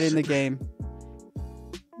change that in the game.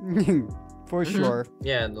 For sure.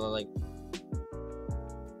 Yeah, no, like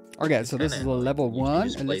Okay, It's so this is kinda a level you 1,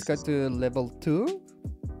 choose and let's go places. to level 2.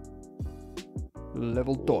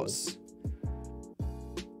 Level 2.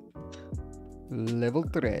 Level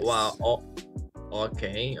 3. wow. Oh,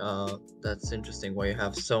 okay. That's interesting. Why you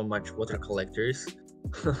have so much water collectors?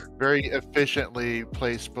 Very efficiently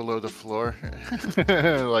placed below the floor.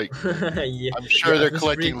 Like, Yeah. I'm sure yeah, they're it's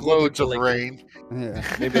collecting pretty cool to loads of collect. rain.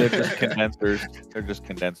 Yeah. Maybe they're just condensers. They're just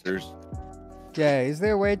condensers. Yeah, is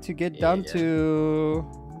there a way to get down Yeah. to...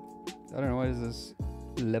 I don't know, what is this?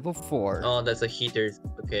 Level 4. Oh, that's a heater.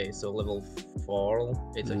 Okay, so level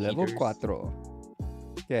 4. It's a Level heaters. 4.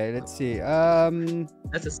 Okay, let's see.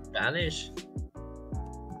 That's a Spanish.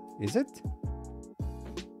 Is it?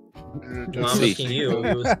 No, Dos, I'm see. asking you.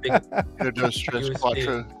 You speak. dos, tres, You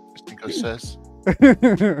cuatro, cinco, seis.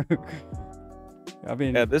 I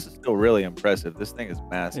mean, Yeah, this is still really impressive. This thing is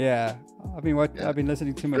massive. yeah. I mean, Yeah. I've been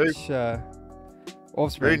listening too Very- much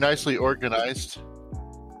Offspring. Very nicely organized,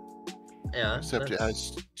 Yeah. except it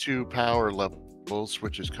that's- has 2 power levels,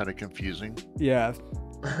 which is kind of confusing. Yeah.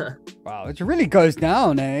 Wow, it really goes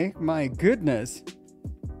down, eh? My goodness.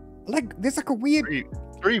 Like, there's like a weird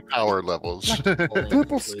 3 power levels.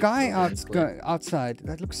 purple sky Fluid. outside.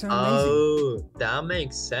 That looks so amazing. Oh, that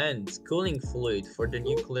makes sense. Cooling fluid for the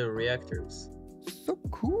nuclear reactors. So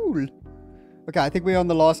cool. Okay, I think we're on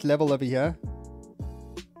the last level over here.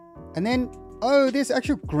 And then, oh, there's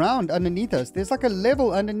actual ground underneath us. There's like a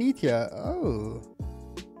level underneath here. Oh.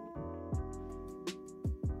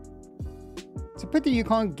 It's a pity you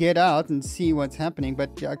can't get out and see what's happening,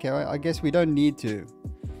 but yeah, okay, I guess we don't need to.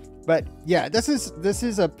 But yeah, this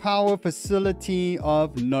is a power facility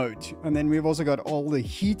of note. And then we've also got all the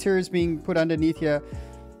heaters being put underneath here.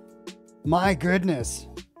 My goodness.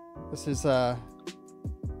 This is a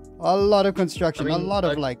lot of construction, I mean, a lot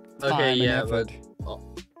of like- like time okay, yeah, and but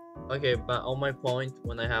effort. okay, but on my point,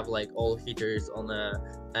 when I have like all heaters on the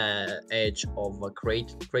edge of a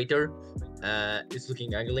crater, it's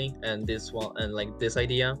looking ugly, and this one and like this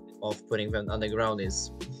idea of putting them underground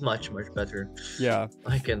is much better. Yeah.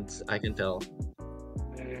 I can tell.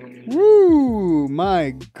 Woo!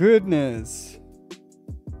 My goodness.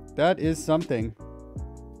 That is something.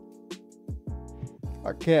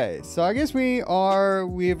 Okay, so I guess we've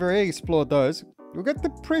already explored those. We got the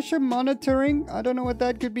pressure monitoring. I don't know what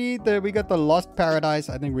that could be. We got the Lost Paradise.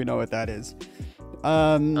 I think we know what that is.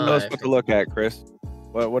 Tell us I what to look at, Chris.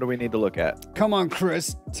 What do we need to look at? Come on,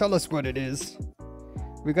 Chris. Tell us what it is.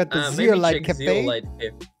 We got the maybe Zeolite check Cafe. Zeolite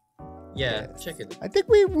Cafe. Yeah, Yes. check it. I think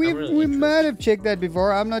we really might have checked that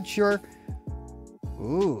before. I'm not sure.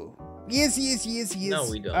 Ooh. Yes. No,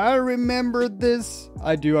 we don't. I remember this.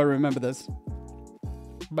 I remember this.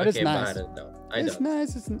 But it's Okay, nice. But I don't know. I It's don't.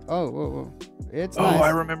 nice. Oh. It's Oh, nice. I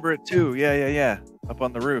remember it too. Yeah. Up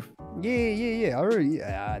on the roof. Yeah.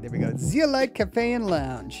 There we go. Zeolite Cafe and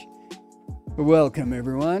Lounge. Welcome,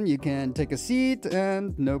 everyone. You can take a seat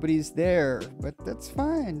and nobody's there, but that's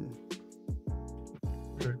fine.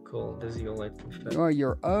 Very cool. The Zeolite Cafe. You are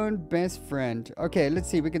your own best friend. Okay, let's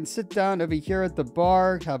see. We can sit down over here at the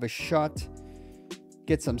bar, have a shot,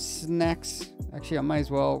 get some snacks. Actually, I might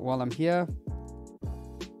as well while I'm here.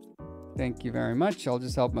 Thank you very much. I'll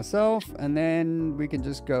just help myself, and then we can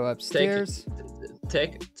just go upstairs.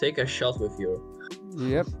 Take a shot with you.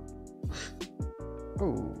 Yep.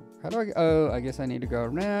 Oh, how do I? Oh, I guess I need to go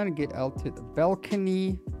around and get out to the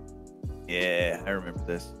balcony. Yeah, I remember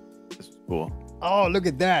this. This was cool. Oh, look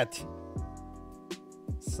at that!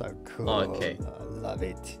 So cool. Okay. I love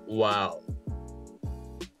it. Wow.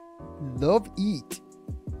 Love eat.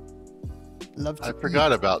 Love to I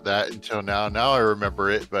forgot eat. about that until now. Now I remember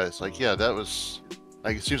it, but it's like, yeah, that was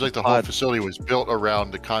like, it seems like the whole Odd. facility was built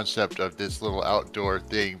around the concept of this little outdoor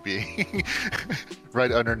thing being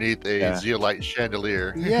right underneath a Yeah. zeolite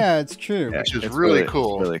chandelier. Yeah, it's true. Yeah. Which is it's really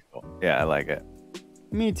cool. It's really cool. Yeah, I like it.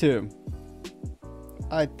 Me too.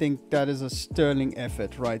 I think that is a sterling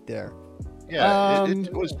effort right there. Yeah,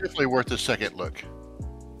 it was definitely worth a second look.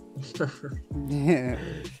 Yeah.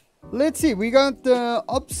 Let's see. We got the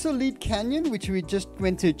Obsolete Canyon, which we just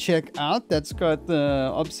went to check out. That's got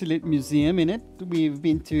the Obsolete Museum in it. We've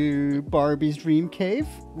been to Barbie's Dream Cave.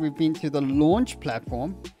 We've been to the launch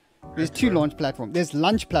platform. There's two launch platforms. There's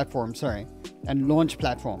lunch platform, sorry, and launch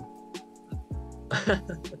platform. So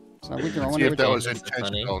which one? I See wonder if which that one. was That's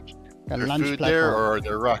funny. intentional. Got Is there lunch food there, platform. or are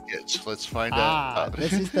there rockets? Let's find out.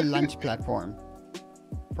 This is the lunch platform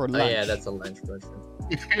for Oh lunch. yeah, that's a lunch version.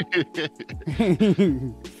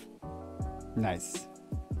 Nice.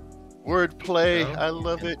 Wordplay, No? I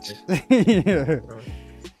love it.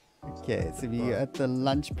 Okay, so we at the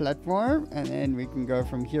lunch platform, and then we can go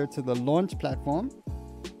from here to the launch platform.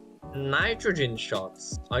 Nitrogen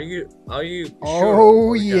shots. Are you sure? Oh,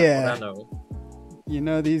 Or yeah. I know. You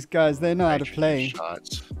know these guys, they know how to Nitrogen play.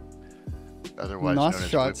 Shots. Otherwise known NOS as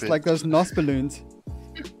shots, whippets. like those NOS balloons.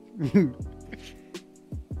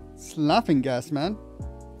 It's laughing gas, man.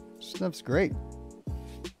 Stuff's great.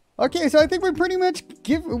 Okay, so I think we're pretty much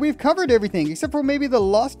we've covered everything except for maybe the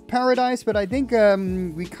Lost Paradise, but I think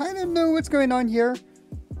we kind of know what's going on here,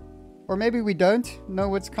 or maybe we don't know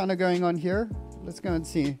what's kind of going on here. Let's go and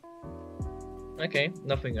see. Okay,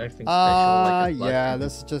 nothing. I think special. Like a Yeah, platform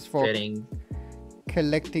this is just for getting.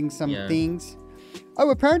 collecting some Yeah. things. Oh,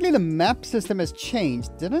 apparently the map system has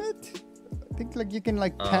changed, didn't it? I think like you can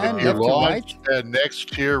like pan If you left to launch right. a next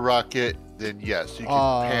tier rocket, then yes, you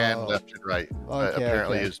can pan Oh. left and right. But Okay,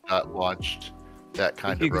 apparently okay. it's not launched that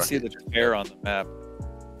kind You of can see rocket. the chair on the map.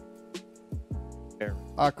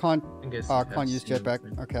 I can't. I guess Oh, I you can't have use seen jetpack.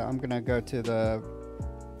 it. Okay, I'm gonna go to the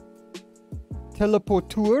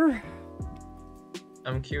teleporter.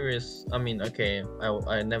 I'm curious. I mean, okay,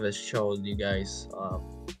 I never showed you guys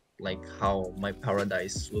like how my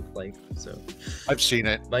paradise look like. So, I've seen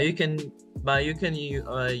it. but you can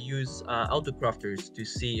use auto crafters to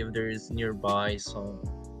see if there is nearby some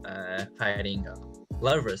hiding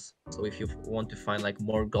levers. So if you want to find like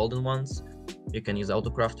more golden ones, you can use auto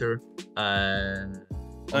crafter.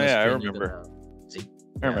 Oh yeah, I remember. See.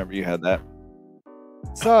 I remember you had that.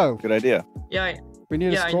 So Good idea. Yeah, we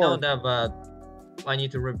need a I know score. that, but I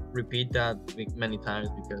need to repeat that many times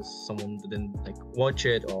because someone didn't like watch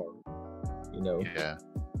it or, you know. Yeah.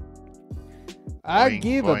 I Boing,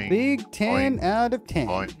 give boing, a big 10 boing, out of 10.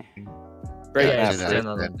 Boing. Great Yeah, map. it's it's 10 10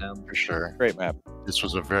 out of 10. For sure. Great map. This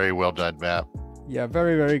was a very well done map. Yeah,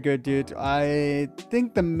 very, very good, dude. I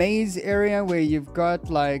think the maze area where you've got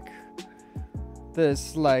like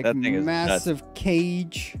this like That thing is massive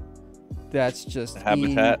cage, that's just The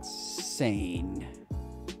habitat. insane.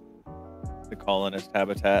 The colonist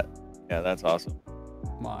habitat. Yeah, that's awesome.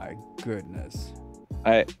 My goodness.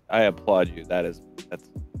 I applaud you. That's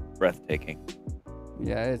breathtaking.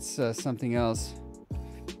 Yeah, it's something else.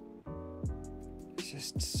 It's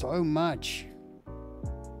just so much.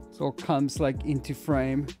 It all comes like into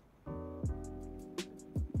frame.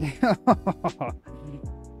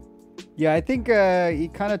 Yeah, I think he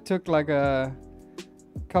kind of took like a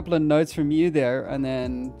couple of notes from you there and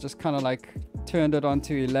then just kind of like turned it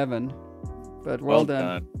onto 11. But well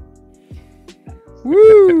done.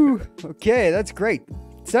 Woo! Okay, that's great.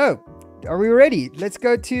 So, are we ready? Let's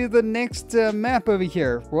go to the next map over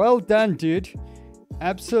here. Well done, dude.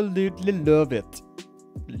 Absolutely love it.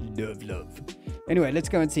 Love. Anyway, let's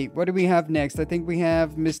go and see. What do we have next? I think we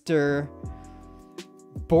have Mr.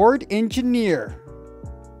 Board Engineer.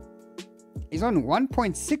 He's on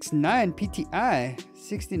 1.69 PTI.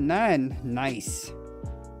 69. Nice.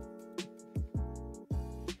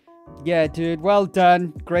 Yeah, dude. Well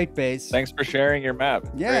done. Great base. Thanks for sharing your map.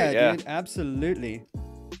 It's Yeah, great, yeah. dude. Absolutely.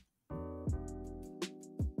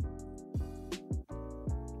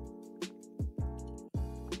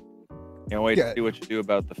 Can't wait Yeah. to see what you do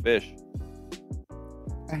about the fish.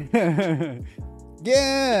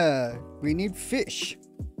 Yeah, we need fish.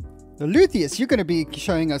 The Lutheus, you're going to be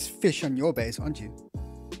showing us fish on your base, aren't you?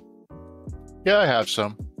 Yeah, I have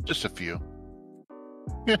some. Just a few.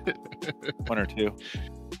 One or two.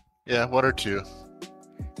 Yeah, one or two.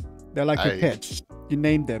 They're like your I- pets. You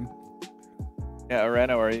named them. Yeah,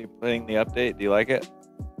 Areno, are you playing the update? Do you like it?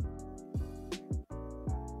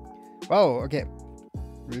 Oh, okay.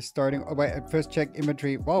 We're starting. Oh, wait, first check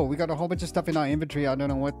inventory. Whoa, we got a whole bunch of stuff in our inventory. I don't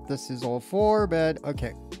know what this is all for, but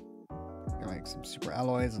okay. Got like some super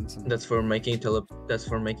alloys and some. That's for making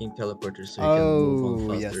teleporters so you can move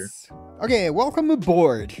Oh, on faster. yes. Okay, welcome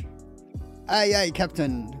aboard. Aye, aye,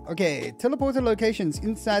 Captain. Okay, teleporter locations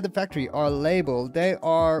inside the factory are labeled. They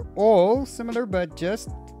are all similar, but just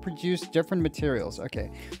produce different materials. Okay.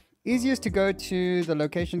 Easiest to go to the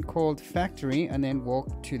location called factory and then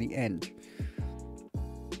walk to the end.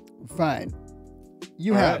 Fine.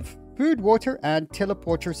 You All have food, water, and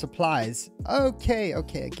teleporter supplies. Okay, I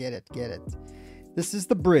get it. This is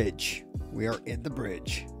the bridge. We are in the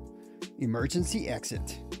bridge. Emergency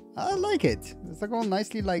exit. I like it. It's like all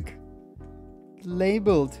nicely like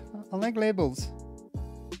labeled. I like labels.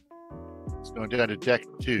 It's going down to deck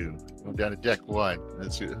 2. Going down to deck 1.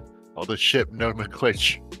 That's it. All the ship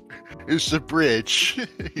nomenclature. It's the bridge.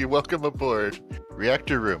 You're welcome aboard.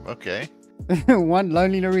 Reactor room. Okay. One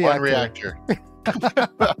lonely reactor. One reactor.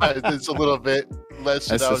 It's a little bit less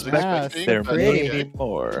than I was suspect expecting. there but may okay. be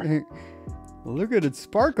more. Look at it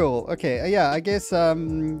sparkle. Okay, yeah, I guess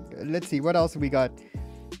let's see what else we got.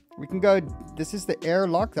 We can go, this is the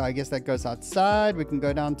airlock. I guess that goes outside. We can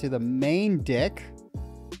go down to the main deck.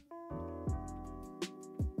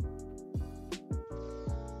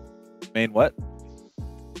 Main what?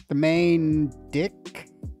 The main deck.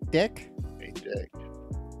 Main deck.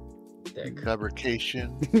 Deck.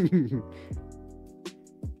 Fabrication.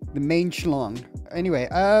 The main schlong. Anyway,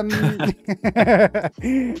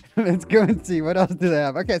 let's go and see what else do they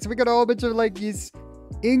have. Okay, so we got a whole bunch of like these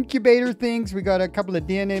incubator things. We got a couple of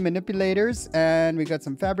DNA manipulators, and we got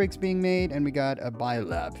some fabrics being made, and we got a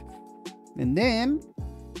biolab. And then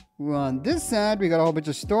on this side, we got a whole bunch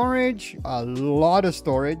of storage, a lot of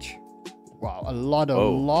storage. Wow, a lot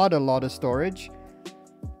of storage.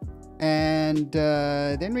 And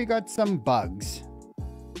then we got some bugs.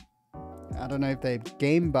 I don't know if they're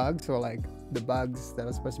game bugs or like the bugs that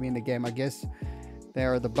are supposed to be in the game. I guess they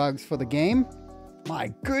are the bugs for the game.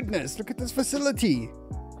 My goodness, look at this facility.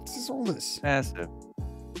 What's all this? Massive.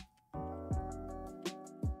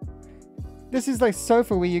 This is like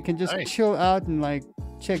sofa where you can just Nice. chill out and like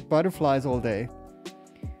check butterflies all day.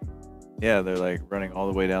 Yeah, they're like running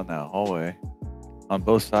all the way down that hallway on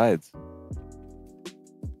both sides.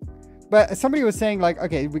 But somebody was saying like,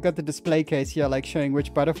 okay, we got the display case here, like showing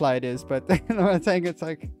which butterfly it is. But you know what I'm saying? It's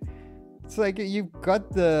like you've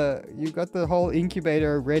got the whole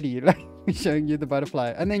incubator ready, like showing you the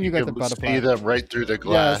butterfly, and then you got the butterfly. See them right through the Yeah,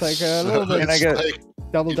 glass. it's like a little bit And I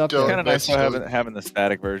get- doubled you up. don't- There. Kind of nice though necessarily- having the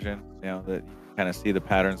static version. You know that you kind of see the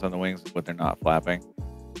patterns on the wings, but they're not flapping.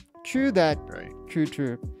 True that. Right.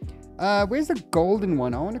 True. Where's the golden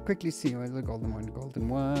one? I want to quickly see. Where's the golden one? Golden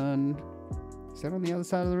one. Is that on the other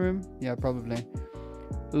side of the room? Yeah, probably.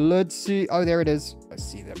 Let's see. Oh, there it is. I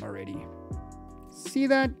see them already. See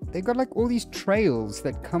that? They got like all these trails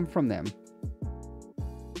that come from them.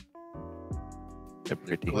 They're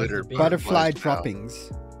pretty. Glitter Butterfly Butterfly butterflies now.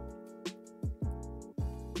 droppings.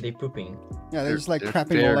 They pooping. Yeah, they're They're- just like they're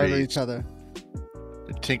crapping all over fairies. each other.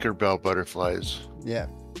 The Tinkerbell butterflies. Yeah.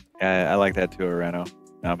 Yeah, I like that too, Reno.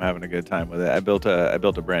 I'm having a good time with it. I built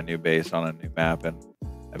a brand new base on a new map, and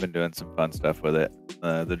I've been doing some fun stuff with it.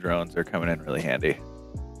 The drones are coming in really handy.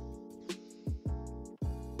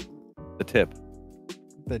 The tip.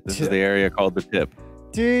 This is the area called the tip.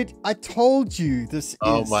 Dude, I told you this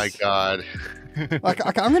Oh is... my god. Like,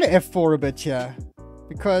 I'm going to F4 a bit here.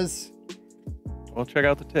 Because, Well, check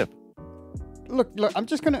out the tip. look, I'm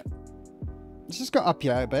just going to... Let's just go up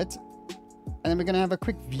here a bit. And then we're going to have a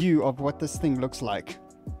quick view of what this thing looks like.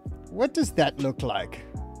 What does that look like?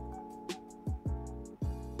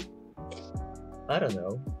 I don't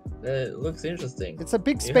know. It looks interesting. It's a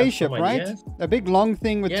big You have spaceship, some right? ideas? A big long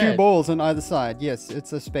thing with two Yeah. balls on either side. Yes,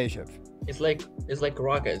 it's a spaceship. It's like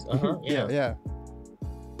rockets. Yeah. yeah.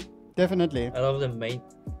 Definitely. I love the main.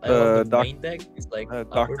 I love the Doc- main deck. It's like Dr.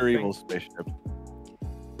 upward Evil's thing. spaceship.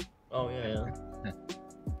 Oh yeah.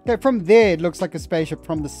 Okay, from there, it looks like a spaceship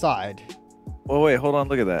from the side. Well, wait, hold on.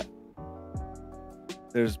 Look at that.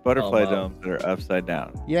 There's butterfly wow. domes that are upside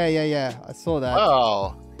down. Yeah. I saw that.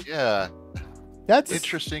 Oh, yeah. That's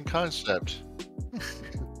Interesting concept.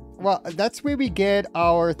 well. That's where we get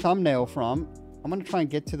our thumbnail from. I'm gonna try and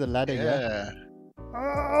get to the ladder here. Yeah.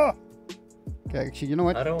 Ah! Okay, actually, you know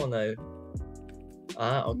what? I don't wanna.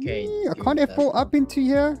 Okay. I do can't that. F4 up into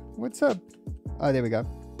here. What's up? Oh, there we go.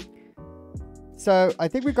 So I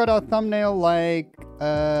think we got our thumbnail like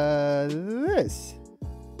this.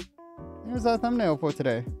 Here's our thumbnail for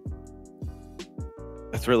today.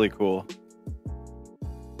 That's really cool.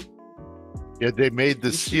 Yeah, they made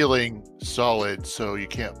the ceiling solid so you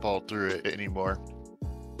can't fall through it anymore,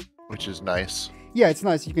 which is nice. Yeah, it's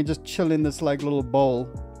nice. You can just chill in this like little bowl.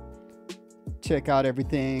 Check out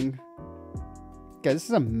everything. Okay, this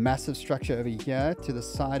is a massive structure over here to the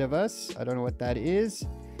side of us. I don't know what that is.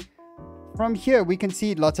 From here, we can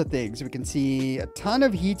see lots of things. We can see a ton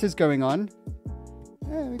of heaters going on.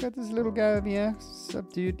 Yeah, we got this little guy over here. What's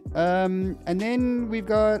up, dude? And then we've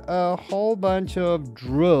got a whole bunch of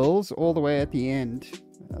drills all the way at the end.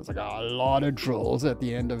 There's like a lot of drills at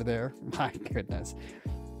the end over there. My goodness.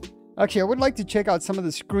 Actually, I would like to check out some of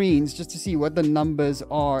the screens just to see what the numbers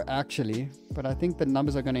are actually. But I think the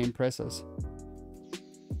numbers are going to impress us.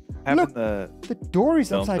 Having Look, the The door is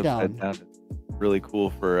domes upside down. is really cool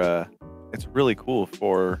for it's really cool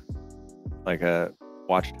for like a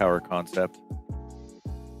watchtower concept.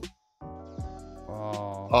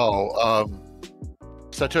 Oh.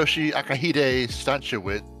 Satoshi Akahide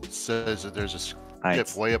Stanchewitz says that there's a ship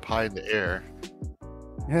Nice. way up high in the air.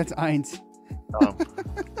 Yeah, it's Eins. Um,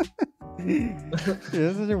 Yeah,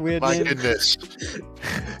 this is a weird my name. goodness.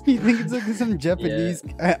 You think it's like some Japanese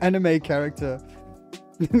anime character.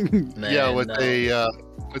 Yeah, Man, with no.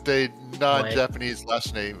 a non-Japanese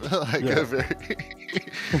last name. Like Yeah. a very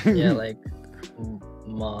Yeah, like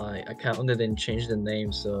my account didn't change the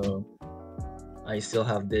name, so I still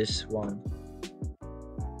have this one.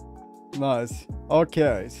 Nice.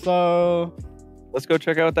 Okay, so Let's go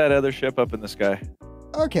check out that other ship up in the sky.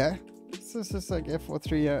 okay. So this is like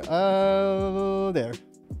F43 here. There.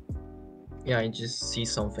 Yeah, I just see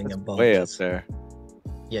something That's above way up this. there.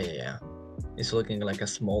 Yeah. It's looking like a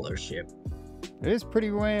smaller ship. It is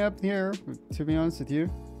pretty way up here, to be honest with you.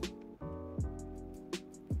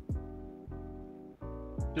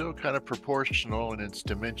 still kind of proportional in its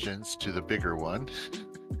dimensions to the bigger one.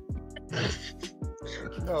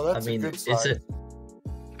 No, that's I mean, a good it's sign.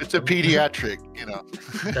 It's a pediatric, you know.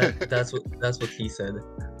 that's what he said.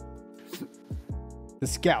 The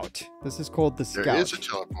Scout. This is called the There Scout. is a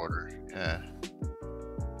teleporter. Yeah.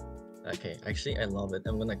 Okay, actually, I love it.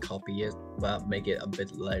 I'm gonna copy it, but make it a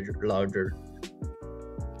bit larger.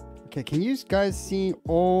 Okay, can you guys see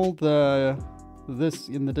all the this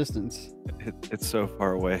in the distance? It's so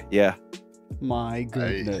far away. Yeah. My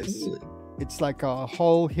goodness. Really? It's like a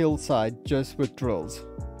whole hillside just with drills.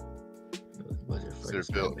 What's your They're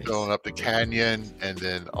first base? filling up the canyon and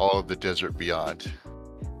then all of the desert beyond.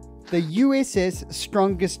 The USS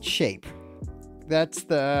Strongest Shape. That's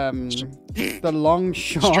the long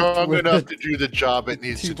shot. Strong with enough the- to do the job it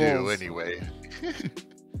needs two to do balls. anyway.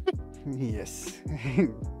 Yes.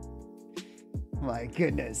 My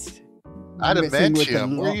goodness. Messing with the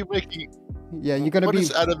Adamantium? Where are lo- you making? Yeah, you're gonna What be.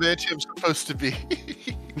 is adamantium supposed to be?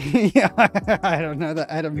 Yeah, I don't know the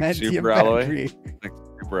adamantium super alloy? battery. Like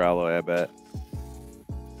super alloy, I bet.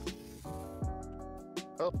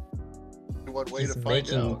 One way He's to find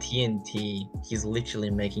making out. TNT. He's literally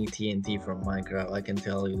making TNT from Minecraft. I can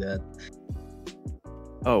tell you that.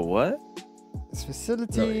 Oh, what? This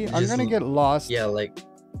facility. No, I'm just gonna l- get lost. Yeah, like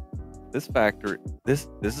This factory. This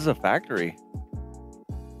is a factory.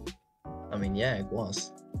 I mean, yeah, it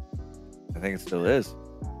was. I think it still is.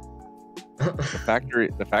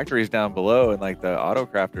 The factory's down below, and like the auto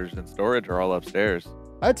crafters and storage are all upstairs.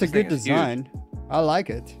 That's a This good thing is huge. design. I like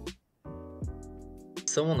it.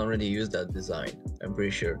 Someone already used that design. I'm pretty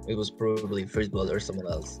sure it was probably First Blood or someone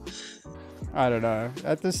else. I don't know.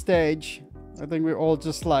 At this stage, I think we're all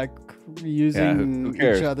just like using who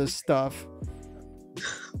cares? each other's stuff.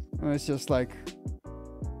 And it's just like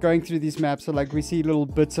going through these maps, so like we see little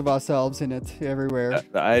bits of ourselves in it everywhere.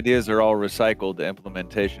 The ideas are all recycled. The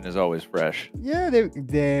implementation is always fresh. Yeah,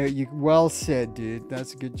 there. You well said, dude.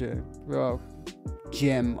 That's a good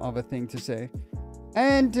gem of a thing to say.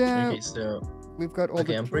 And Okay, so we've got all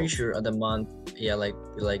okay, the I'm pretty tools. sure at the month, yeah, like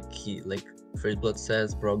First Blood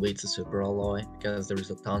says, probably it's a super alloy because there is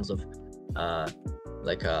a tons of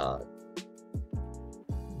like a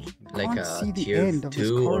Can't see the tier end of this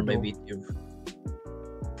 2 or corridor. maybe tier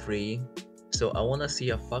 3. So I want to see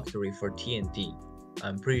a factory for TNT.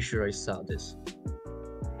 I'm pretty sure I saw this.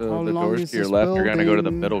 So How the long doors is to your this left are gonna go to the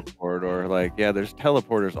building? middle corridor. Like, yeah, there's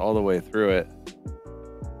teleporters all the way through it.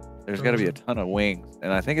 There's got to be a ton of wings,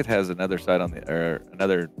 and I think it has another side on the or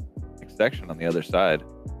another section on the other side.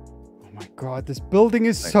 Oh my god, this building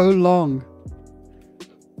is Like- so long.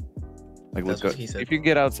 Like, That's look, what he said. if you can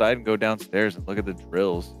get outside and go downstairs and look at the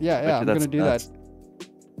drills. Yeah, bet yeah, you I'm that's gonna do nuts. that.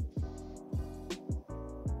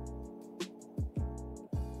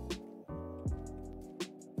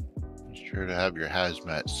 Sure to have your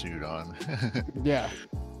hazmat suit on. Yeah.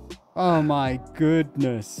 Oh my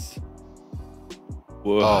goodness.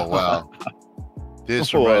 Whoa. Oh wow.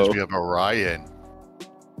 This Whoa. reminds me of Orion.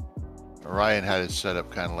 Orion had it set up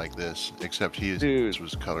kind of like this, except his Dude.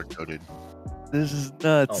 was color coded. This is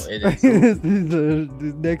nuts. Oh, it This is. is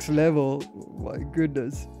the next level. Oh my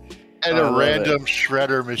goodness. And I a love random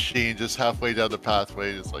shredder machine just halfway down the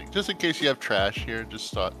pathway. It's like, just in case you have trash here, just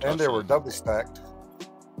stop. And they were doubly stacked.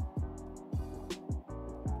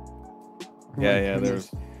 Oh Yeah, my yeah. goodness.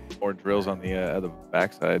 There's more drills on the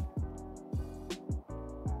backside.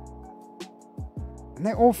 And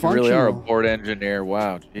they're all You functional. really are a board engineer.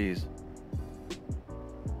 Wow, jeez.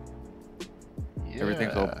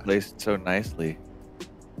 Everything's all placed so nicely.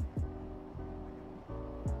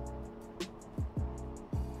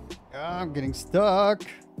 I'm getting stuck.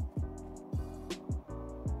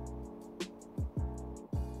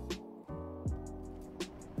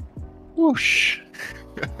 Whoosh.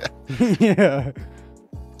 Yeah.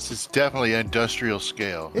 This is definitely industrial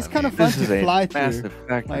scale. It's I kind of mean, fun This is to a fly through. massive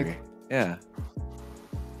factory. Like- Yeah.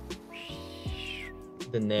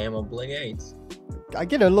 The name of Black Gates. I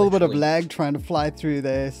get a little bit of Literally. lag trying to fly through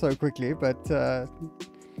there so quickly, but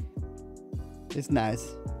it's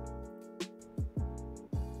nice.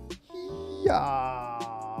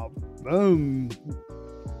 Yeah. Boom.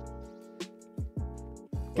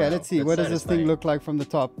 Okay, Wow, let's see. that's What does this thing satisfying. look like from the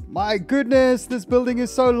top? My goodness, this building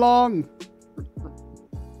is so long.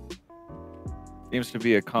 Seems to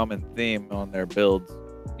be a common theme on their builds.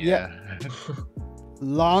 yeah.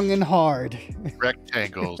 Long and hard.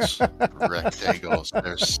 Rectangles. Rectangles.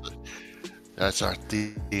 That's our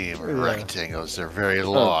theme. Yeah. Rectangles. They're very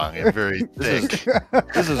long and very This thick.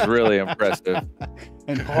 This is really impressive.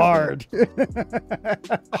 And hard.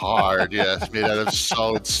 Hard, yes, made out of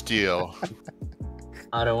solid steel.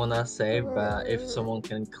 I don't wanna say, but if someone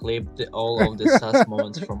can clip all of the sus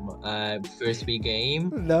moments from first week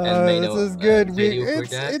game No, and made this a is good. video for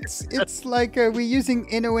that, It's like we're using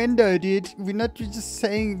innuendo, dude. We're not just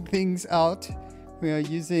saying things out. We are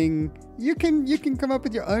using. You can come up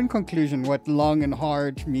with your own conclusion what long and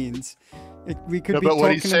hard means. We could No, be but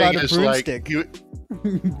what he's talking about saying a is like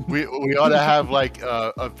broomstick. we ought to have like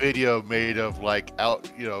a video made of like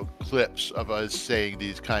clips of us saying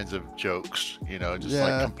these kinds of jokes. Just Yeah.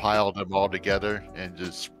 like compile them all together and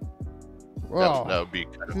just Wow. that would be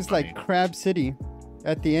kind of This is funny. like Crab City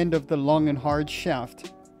at the end of the long and hard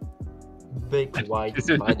shaft. Big white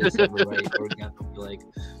spiders everywhere. You're gonna be like,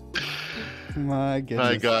 My goodness.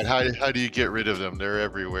 My God, how do you get rid of them? They're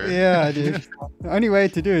everywhere. Yeah, dude. The only way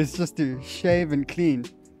to do is just to shave and clean.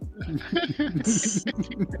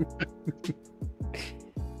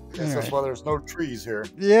 Guess that's why there's no trees here.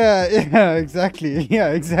 Yeah, exactly. Yeah,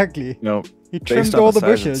 exactly. No, He based trimmed on all the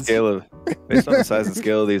the size and bushes. based on the size and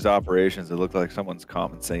scale of these operations, it looked like someone's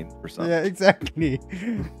compensating for something. Yeah, exactly.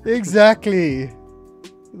 Exactly. It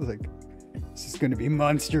was like, this is going to be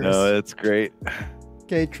monstrous. No, it's great.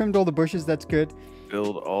 Okay, trimmed all the bushes. That's good.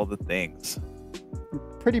 Build all the things.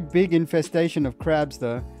 Pretty big infestation of crabs,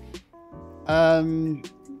 though.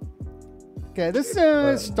 Okay, this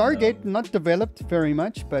Stargate not developed very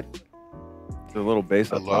much, but The little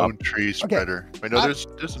base A on top. lone tree spreader. Wait, no,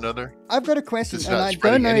 there's another. I've got a question, It's and not I don't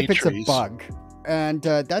spreading know any if it's trees. a bug. And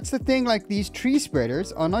that's the thing, like these tree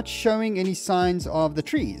spreaders are not showing any signs of the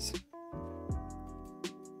trees.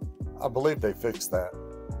 I believe they fixed that.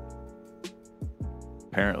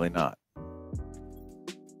 Apparently not.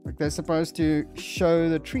 Like they're supposed to show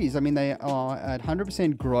the trees. I mean, they are at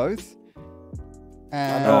 100% growth. I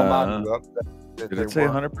And know mine grew up. That Did they it say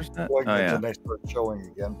weren't 100%? plugged Oh, in, yeah. and they start showing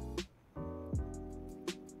again.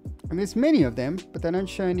 and there's many of them, but they don't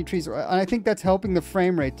show any trees. And I think that's helping the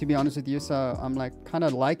frame rate, to be honest with you. So I'm like kind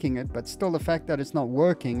of liking it, but still the fact that it's not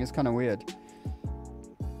working is kind of weird.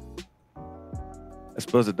 I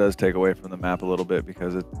suppose it does take away from the map a little bit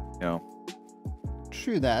because it,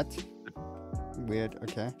 True that. Weird.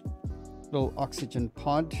 Okay. Little oxygen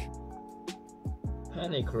pod.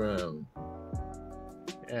 panic room.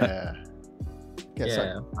 Yeah. Okay,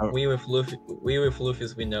 so Yeah, we with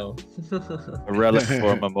Luffy's we know. a relic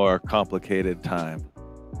from a more complicated time.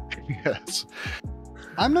 Yes.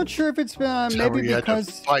 I'm not sure if it's That's how maybe we had to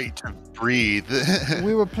because fight to breathe.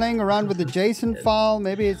 we were playing around with the JSON file.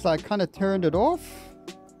 Maybe it's like kind of turned it off.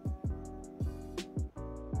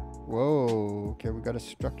 Whoa. Okay, we got a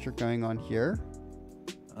structure going on here.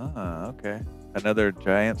 Ah, okay. Another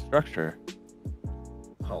giant structure.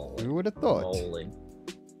 Holy Who would have thought? moly. Okay,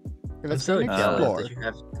 I'm let's so go jealous explore. that you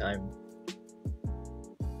have time.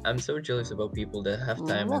 I'm so jealous about people that have time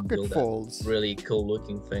and Rocket build that Falls. really cool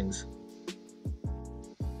looking things.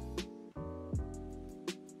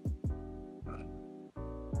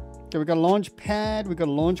 Okay, we got a launch pad. We got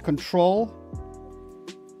a launch control.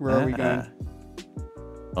 Where are we going?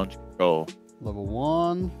 Launch control. Level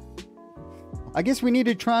 1. I guess we need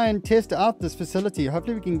to try and test out this facility.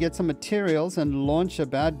 Hopefully we can get some materials and launch a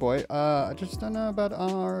bad boy. I just don't know about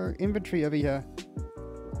our inventory over here.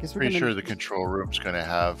 Guess we're Pretty gonna, sure the control room's gonna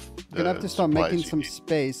have. we're gonna have to start supplies making you some need.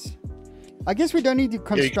 space. I guess we don't need to Yeah, you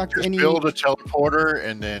construct just any... build a teleporter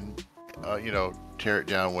and then, tear it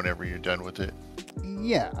down whenever you're done with it.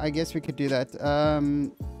 Yeah, I guess we could do that.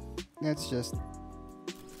 Let's just...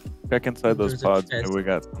 Check inside those There's a pods. chest. Maybe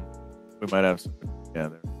we might have some. Yeah,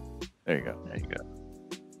 there you go. There you go.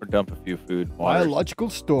 Or dump a few food and water. Biological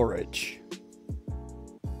storage.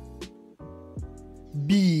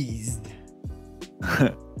 Bees.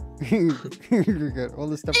 We got all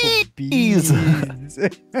the stuff for bees.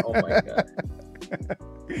 Oh my god.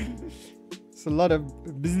 It's a lot of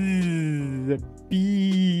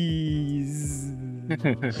bees. I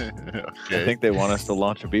Okay. think they want us to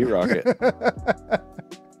launch a bee rocket.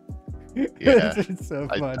 Yeah, It's so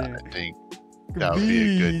I funny. think that would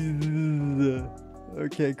be a good. Bees.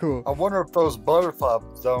 Okay, cool. I wonder if those butterfly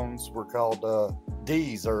zones were called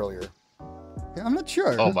D's earlier. I'm not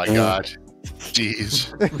sure. Oh my God.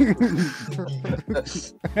 Jeez.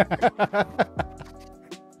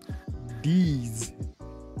 D's.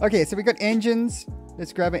 Okay, so we got engines.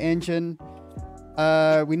 Let's grab an engine.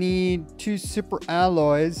 We need 2 super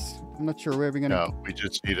alloys. I'm not sure where we're gonna. No, we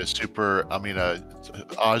just need a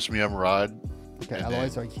osmium rod, Okay, and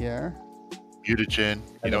alloys are here. mutagen.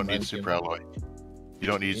 You don't need Adamantium. super alloy. You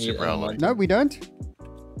don't need You need super alloy. adamantium. No, we don't.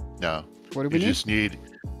 No. What do You we need? just need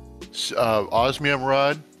osmium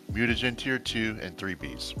rod, mutagen tier 2, and 3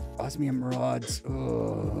 bees. Osmium rods.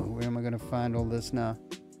 Oh, where am I gonna find all this now?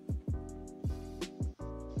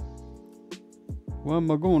 Where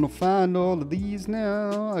am I going to find all of these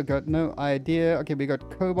now? I got no idea. Okay, we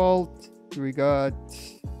got cobalt. We got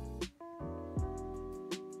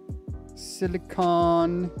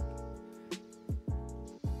silicon.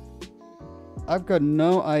 I've got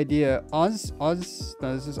no idea. No, this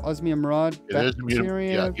is osmium rod. It is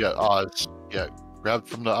Bacteria. yeah, Oz. Yeah, grab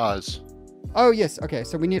from the Oz. Oh, yes. Okay,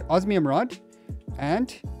 so we need osmium rod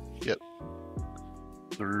and...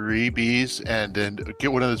 3 bees, and then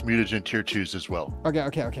get one of those mutagen tier 2s as well.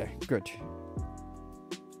 Okay. Good.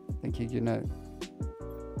 Thank you, you know.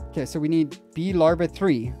 Okay, so we need bee larva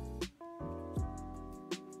 3.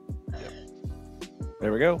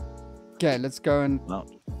 There we go. Okay, let's go and...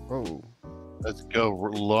 Launch. Oh. Let's go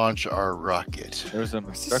launch our rocket. There's some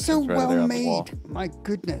This is instructions so right there well on the wall. made. My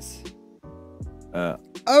goodness. Uh,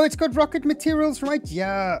 Oh, it's got rocket materials, right?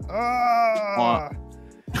 Yeah. Oh.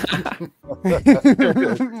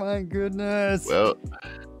 My goodness. Well,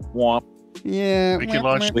 womp. Yeah. we can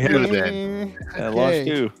launch 2 then. Launch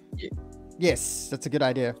 2. Yes, that's a good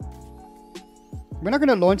idea. We're not going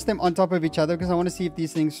to launch them on top of each other because I want to see if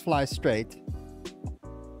these things fly straight.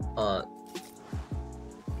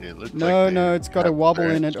 It looks No, like no, they it's got a have wobble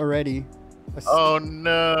in branch. it already. Oh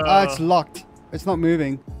no! Ah, it's locked. It's not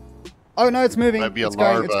moving. Oh no, it's moving. Might be a It's going.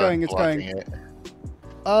 larva It's going. It's blocking going.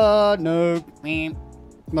 it. No, Meep.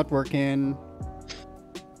 Not working.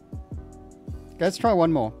 Let's try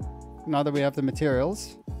one more. Now that we have the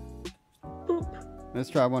materials, let's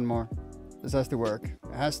try one more. This has to work.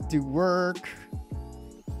 It has to work.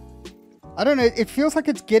 I don't know. It feels like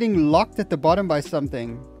it's getting locked at the bottom by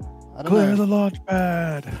something. I don't Clear know. the launch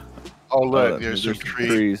pad. Oh look, that there's means some there's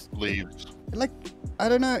trees leaves. Like, I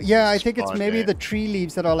don't know. Yeah, I think it's Spawn maybe there. the tree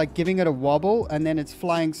leaves that are like giving it a wobble, and then it's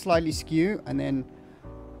flying slightly skew, and then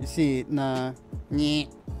you see, nah, nyeh,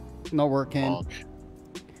 not working. Bonk.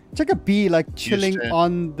 It's like a bee like chilling Houston.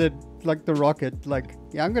 on the rocket. Like,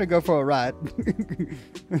 yeah, I'm gonna go for a ride.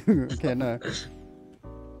 Okay, no.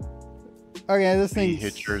 Okay, this Bee thing's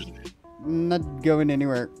hit yours. not going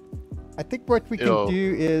anywhere. I think what we can It'll-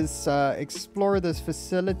 do is explore this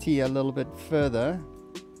facility a little bit further.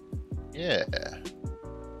 Yeah.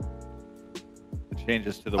 The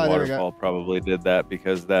changes to the Oh, there we go. waterfall probably did that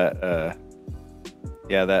because that,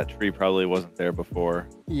 yeah, that tree probably wasn't there before.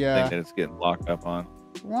 Yeah. Thing that it's getting locked up on.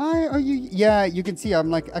 Why are you? Yeah, you can see I'm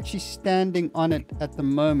like actually standing on it at the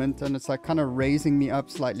moment, and it's like kind of raising me up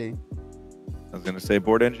slightly. I was gonna say,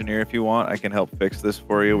 board engineer, if you want, I can help fix this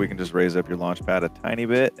for you. We can just raise up your launch pad a tiny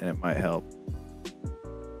bit, and it might help.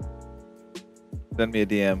 Send me a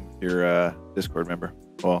DM if you're a Discord member.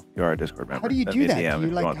 Well, you are a Discord member. How do you Send do me a that? DM Do if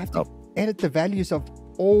you like want have to help. edit the values of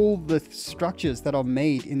all the structures that are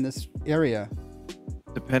made in this area?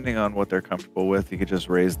 Depending on what they're comfortable with, you could just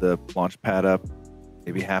raise the launch pad up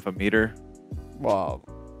maybe half a meter. Wow.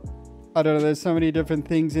 I don't know. There's so many different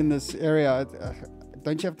things in this area.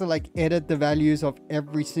 Don't you have to like edit the values of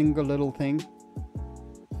every single little thing?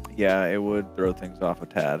 Yeah, it would throw things off a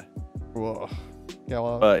tad, Whoa. Yeah,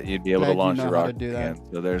 well, but you'd be able to glad you launch know your how to rocket do that. again.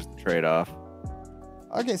 So there's the trade-off.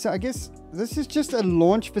 okay, so I guess this is just a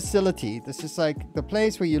launch facility. This is like the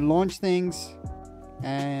place where you launch things,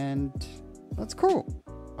 and that's cool.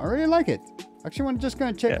 I really like it. Actually, want to just go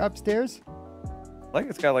and check Yeah. upstairs. Like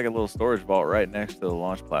it's got like a little storage vault right next to the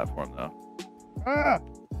launch platform, though. Ah!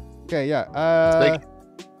 Okay, yeah.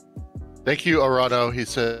 Thank you, Arado. He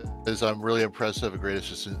says, I'm really impressive, a great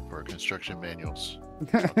assistant for construction manuals.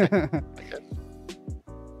 I guess.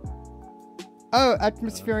 Oh,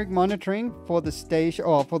 atmospheric monitoring for the station,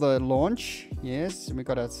 or for the launch. Yes, we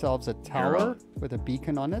got ourselves a tower on. with a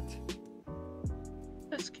beacon on it.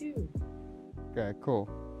 That's cute. Okay, cool.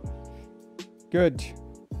 Good.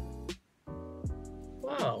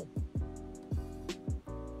 Wow.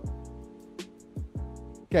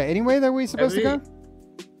 Okay, anyway that we're supposed to go?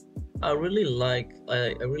 I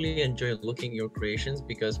really enjoy looking your creations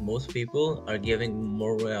because most people are giving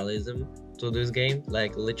more realism to this game,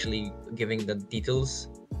 like literally giving the details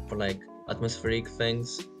for like atmospheric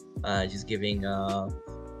things, just giving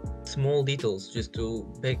small details just to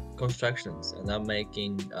big constructions, and I'm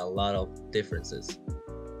making a lot of differences,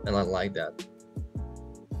 and I like that.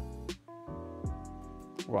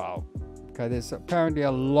 Wow. Okay, there's apparently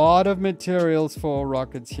a lot of materials for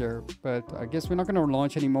rockets here, but I guess we're not going to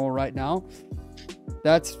launch anymore right now.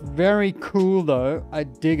 That's very cool though. I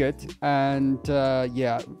dig it. And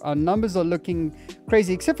yeah, our numbers are looking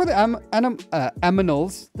crazy, except for the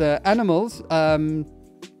aminals. The animals,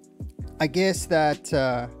 I guess that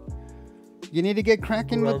you need to get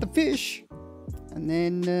cracking with the fish. And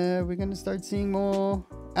then we're going to start seeing more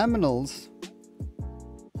aminals.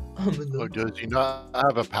 Oh, does he not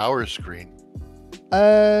have a power screen?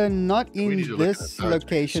 Not We need in to look at this the power screen to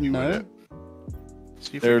location, see what no. it- see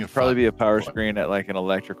if we There can would probably find be a power one. screen at like an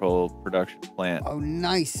electrical production plant. Oh,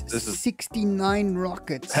 nice. This is- 69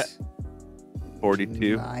 rockets.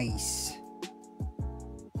 42. Nice.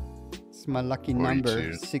 It's my lucky 42.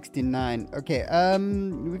 number, 69. Okay,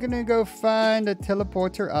 we're gonna go find a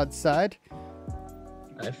teleporter outside.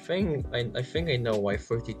 I think I know why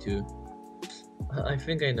 42. I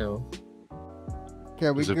think I know. Okay,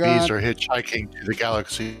 we Because the got. bees are hitchhiking to the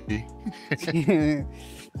galaxy.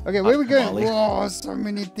 Okay, where we going? Tamale. Whoa, so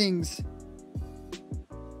many things.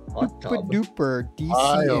 Hot Super tub. duper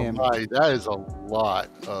My, oh DCM. my, that is a lot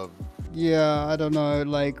of. Yeah, I don't know.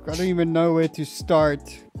 Like, I don't even know where to start.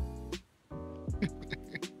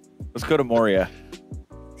 Let's go to Moria.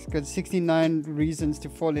 It's got 69 reasons to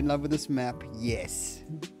fall in love with this map. Yes.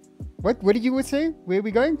 What did you say? Where are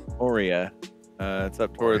we going? Moria. It's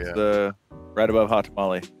up towards Moria. the right above Hot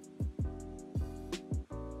Tamale.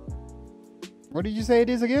 What did you say it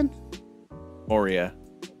is again? Moria.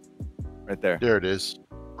 Right there. There it is.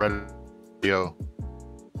 Radio.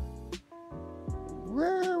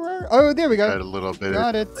 Where? Oh, there we Got go. a little bit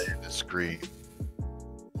Got of it. the screen.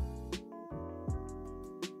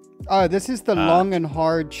 Oh, this is the Ah. long and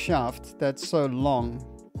hard shaft. That's so long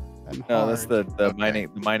and hard. No, that's the Okay.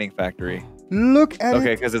 mining factory. Look at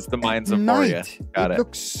Okay, it. because it's the at mines of Moria. night. Got It it.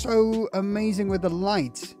 looks so amazing with the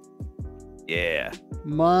light. Yeah.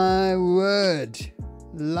 My word.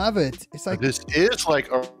 Love it. It's like This is like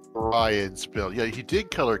Orion's build. Yeah, he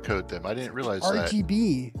did color code them. I didn't realize that.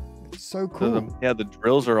 RGB. It's so So cool. the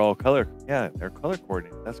drills are all color. Yeah, they're color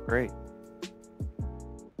coordinated. That's great.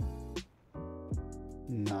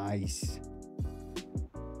 Nice.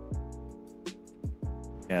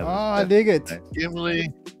 Yeah. Oh, I that's dig it. nice.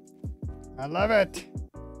 Gimli. I love it.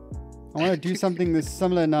 I want to do something that's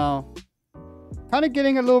similar now. Kind of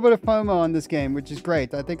getting a little bit of FOMO on this game, which is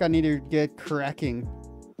great. I think I need to get cracking.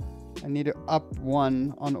 I need to up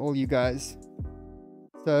one on all you guys.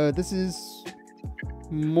 So this is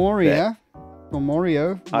Moria. Or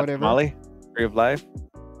Morio, Hot whatever. Tamale, Tree of Life.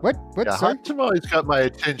 What? Yeah, Sorry? Hot Tamale's got my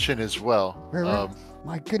attention as well. Where?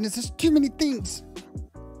 My goodness, there's too many things.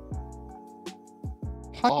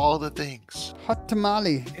 All the things. Hot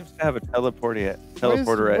tamale. Seems to have a teleporter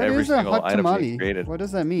What at every is a single hot item tamale? being created. What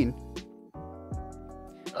does that mean?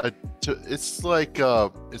 It's like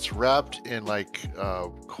it's wrapped in like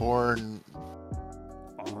corn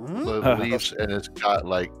leaves, and it's got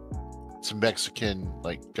like some Mexican,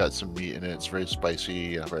 like got some meat in it. It's very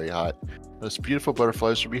spicy, very hot. Those beautiful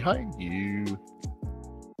butterflies are behind you.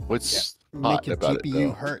 What's hot Make your about it, GPU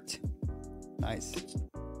though? hurt. Nice.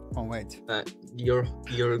 Oh wait. Your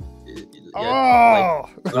Oh!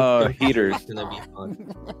 Oh, heaters. It's gonna be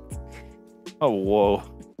fun. Oh, whoa.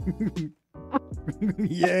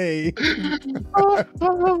 Yay!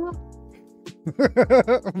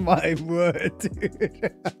 My word,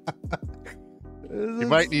 dude. You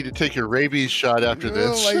might need to take your rabies shot after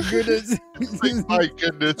this. Oh my goodness! Like, my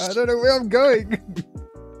goodness. I don't know where I'm going.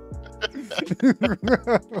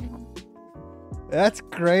 That's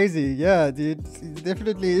crazy. Yeah, dude. It's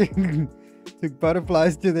definitely took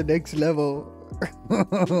butterflies to the next level.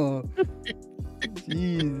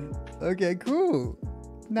 Jeez. Okay, cool.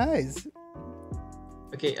 Nice.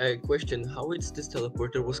 Okay, a question. How is this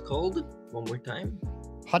teleporter was called? One more time.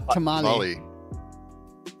 Hot tamale. Molly.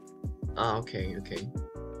 Ah, okay.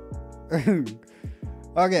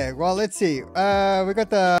 Okay, well, let's see. We got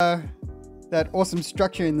that awesome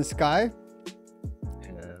structure in the sky.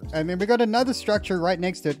 And then we got another structure right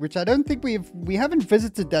next to it, which I don't think we haven't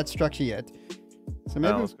visited that structure yet. So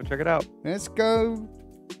maybe Well, let's go check it out. let's go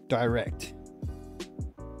direct.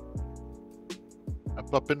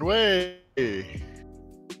 Up and away.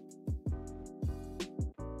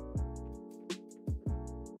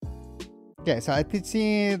 Okay, so I could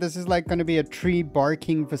see this is like going to be a tree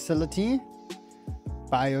barking facility.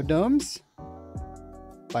 Biodomes.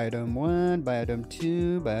 Biodome 1, Biodome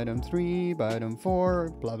 2, Biodome 3, Biodome 4,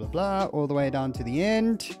 blah, blah, blah, all the way down to the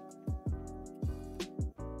end.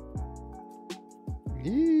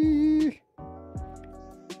 Eee.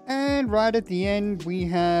 And right at the end, we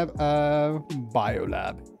have a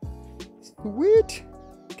biolab. Sweet.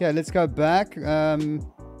 Okay, let's go back. Oh,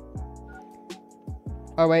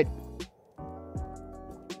 wait.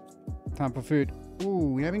 Time for food.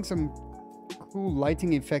 Ooh, we're having some cool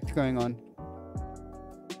lighting effect going on.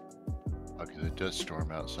 Okay, it does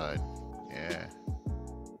storm outside. Yeah.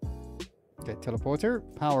 Okay, teleporter,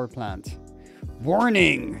 power plant.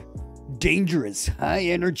 Warning! Dangerous, high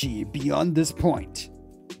energy beyond this point.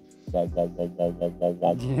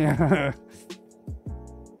 Yeah.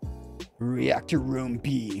 Reactor room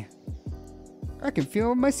B. I can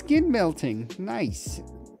feel my skin melting. Nice.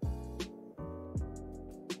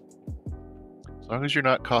 As long as you're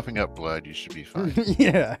not coughing up blood, you should be fine.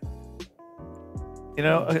 Yeah. You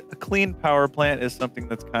know, a clean power plant is something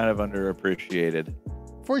that's kind of underappreciated.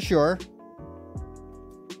 For sure.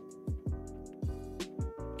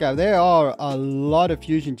 Yeah, there are a lot of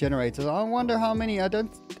fusion generators. I wonder how many. I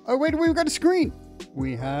don't. Oh wait, we've got a screen.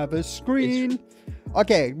 We have a screen.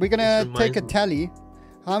 Okay, we're gonna take a tally.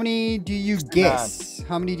 How many do you guess?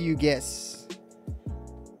 How many do you guess?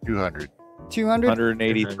 200. 200.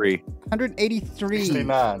 183. 183.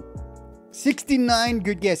 69. 69.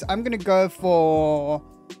 Good guess. I'm gonna go for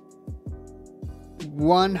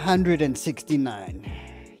 169.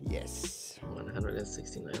 Yes.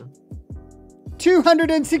 169.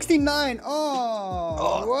 269.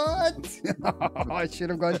 Oh, what? I should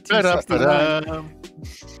have gone 269.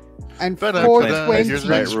 And 420. Here's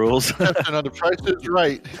right rules. On the Price is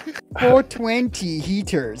Right. 420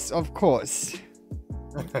 heaters, of course.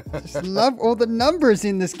 Just love all the numbers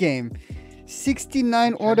in this game.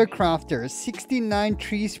 69 autocrafters, 69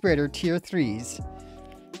 tree spreader tier 3s,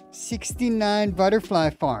 69 butterfly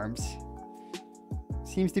farms.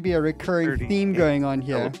 Seems to be a recurring theme going on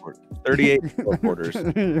here. 38 teleporters.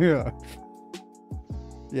 Yeah.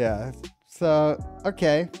 Yeah. So,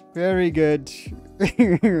 okay. Very good.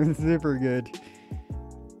 Super good.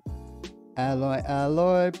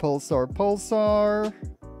 Alloy, pulsar.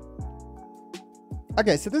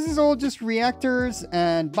 Okay, so this is all just reactors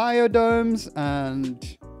and biodomes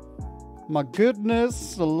and my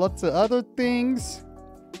goodness, lots of other things.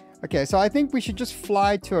 Okay, so I think we should just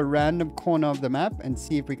fly to a random corner of the map and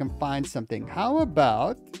see if we can find something. How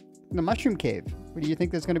about the mushroom cave? What do you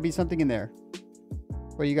think there's going to be something in there?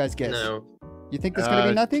 What do you guys guess? No. You think there's going to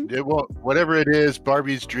be nothing? It won't, whatever it is,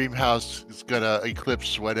 Barbie's dream house is going to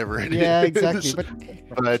eclipse whatever it is. Yeah, exactly.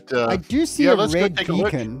 But I do see a red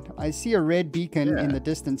beacon. I see a red beacon in the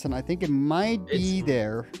distance, and I think it might be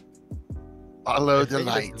there. Follow the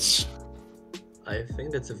lights. I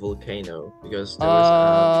think that's a volcano because there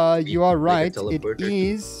was you are right. teleporter.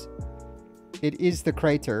 It is the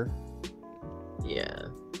crater. Yeah.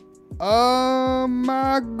 Oh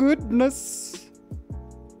my goodness.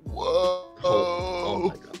 Whoa. Oh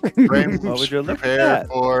my god. Frames, What would you look prepare at?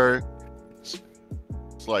 for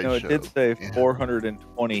slideshow. No, it did say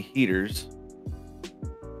 420 heaters.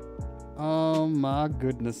 Oh my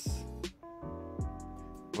goodness.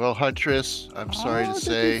 Well, Huntress, I'm sorry to did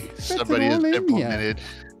say, you fit it somebody has all in implemented.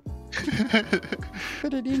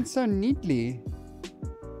 Fit it in so neatly.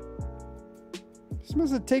 This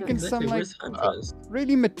must have taken some like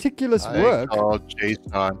really meticulous work. I called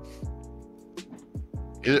Jason.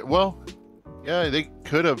 Well, yeah, they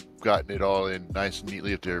could have gotten it all in nice and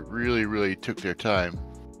neatly if they really, really took their time.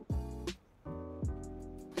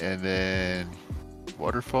 And then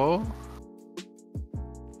waterfall.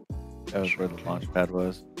 That was where the launch pad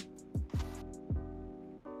was.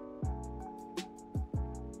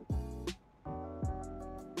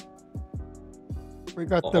 We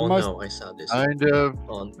got the most no, I saw this. Kind of.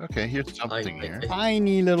 On, Okay, here's something here.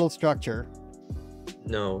 tiny little structure.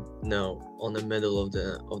 no, on the middle of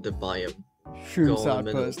the biome. Shrooms Go in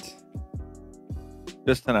the middle. outpost.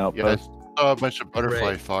 Just an Yeah, I outpost. saw a bunch of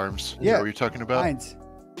butterfly Right. farms. Is Yeah. that what you're talking about? Mines.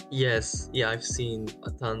 Yes, yeah, I've seen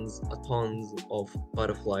tons of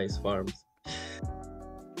butterflies farms.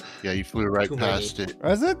 Yeah, you flew right Too past many. it.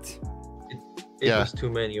 Was it? It Yeah. was too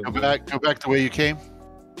many of Go them. back the way you came.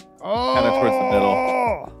 Oh. Kinda towards the middle.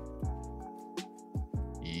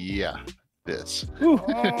 Yeah, this.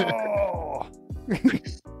 Oh.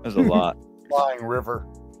 There's a lot. Flying river.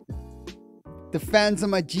 The fans on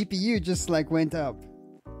my GPU just like went up.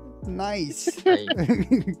 Nice. Sweet.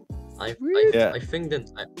 Yeah. I think that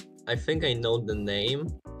I think I know the name.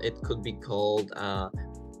 It could be called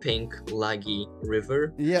Pink Laggy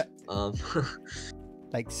River. Yeah, Um,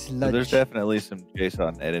 like So sludge. there's definitely some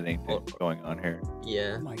JSON editing going on here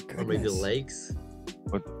yeah, Oh my or maybe goodness. lakes.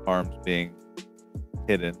 with the farms being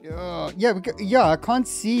hidden. Yeah, I can't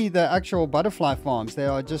see the actual butterfly farms. They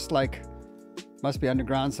are just like, must be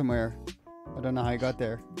underground somewhere. I don't know how you got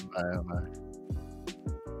there.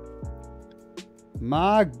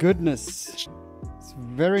 My goodness. It's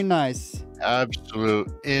very nice. Absolute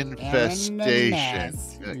infestation.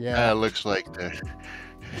 Ananas. It Yeah. kinda looks like that.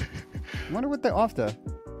 I wonder what they're after.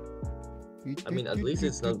 I mean, at least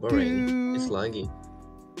it's not boring. It's laggy.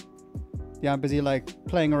 Yeah, I'm busy like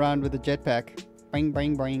playing around with the jetpack. Bang,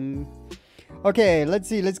 bang, bang. Okay, let's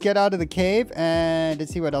see. Let's get out of the cave and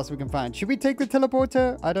let's see what else we can find. Should we take the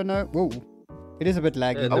teleporter? I don't know. Whoa. It is a bit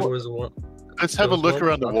laggy. There was one. Let's have a There was look one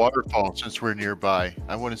around the platform. waterfall since we're nearby.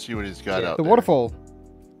 I want to see what he's got Yeah. out The there. waterfall.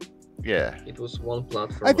 Yeah. It was one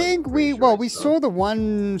platform. I think I'm pretty we sure I saw the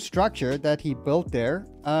one structure that he built there.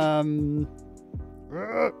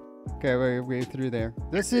 Okay, we're through there.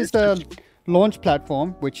 This is the launch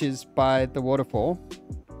platform, which is by the waterfall.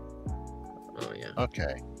 Oh yeah.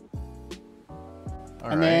 Okay. All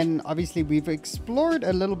And right. then obviously we've explored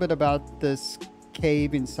a little bit about this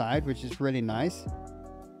cave inside, which is really nice.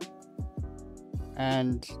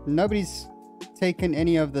 And nobody's taken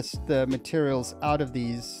any of the materials out of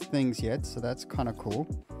these things yet, so that's kind of cool.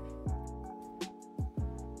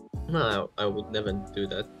 No, I would never do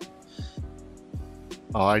that.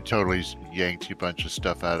 Oh, I totally yanked a bunch of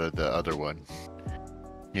stuff out of the other one.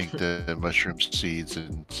 Yanked the mushroom seeds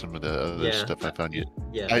and some of the other Yeah, stuff I found.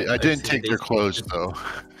 Yeah, I I've didn't seen take their these clothes pictures.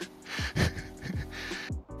 though.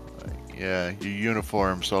 Yeah, your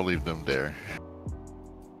uniforms, I'll leave them there.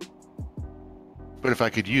 But if I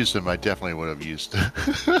could use them, I definitely would have used them.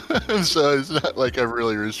 So it's not like I'm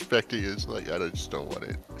really respecting it. It's like I just don't want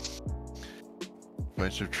it.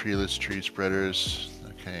 Bunch of treeless tree spreaders.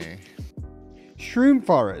 Okay. Shroom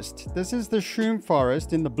forest. This is the shroom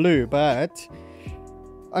forest in the blue, but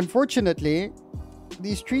unfortunately,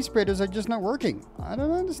 these tree spreaders are just not working. I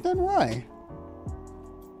don't understand why.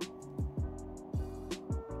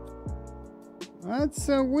 That's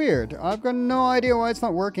so weird. I've got no idea why it's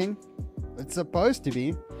not working. It's supposed to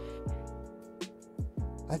be.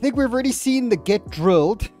 I think we've already seen the get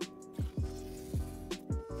drilled.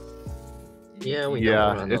 Yeah, we know.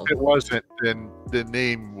 Yeah, Randall. if it wasn't, then the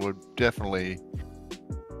name would definitely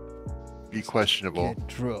be questionable. Get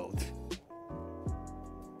drilled.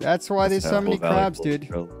 That's why there's so Apple many Valley crabs, full dude.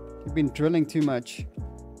 drill. You've been drilling too much.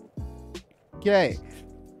 Okay.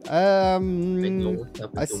 I know what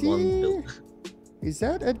happened I to one see. build. Is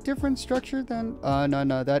that a different structure than?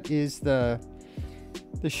 No, that is the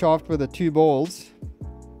shaft with the two balls.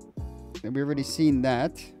 And we've already seen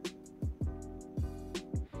that.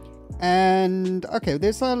 And okay,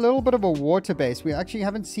 there's a little bit of a water base. We actually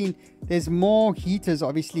haven't seen. There's more heaters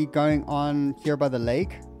obviously going on here by the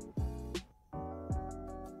lake.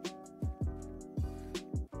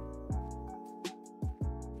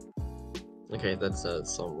 Okay, that's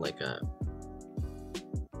some like a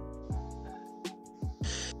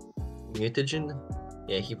mutagen.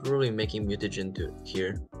 Yeah, he probably making mutagen to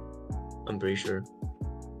here. I'm pretty sure.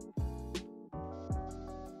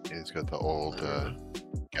 It's got the old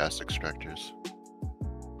gas extractors.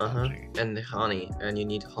 Uh-huh. Gee. And the honey, and you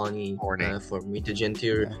need honey Horny. for mutagen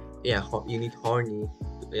tier. Yeah. Yeah, you need horny.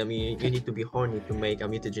 I mean, you need to be horny to make a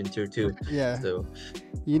mutagen tier 2. Yeah. So,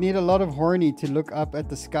 You need a lot of horny to look up at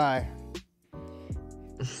the sky.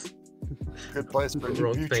 Good place for a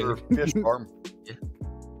Wrong future thing. fish farm.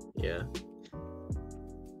 yeah.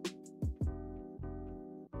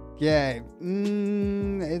 Yeah.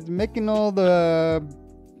 It's making all the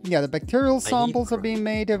the bacterial samples are cr- being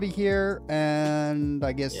made over here, and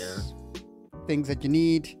I guess Yeah. things that you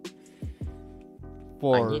need I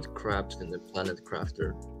for need crabs in the planet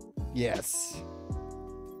crafter. yes.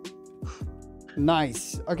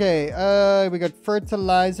 Nice. Okay, we got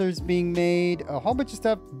fertilizers being made, a whole bunch of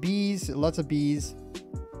stuff, bees, lots of bees.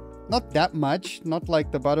 Not that much, not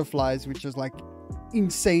like the butterflies, which is like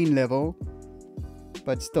insane level,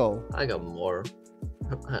 but still. I got more.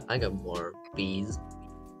 I got more bees.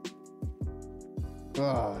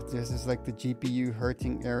 This is like the GPU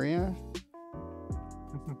hurting area.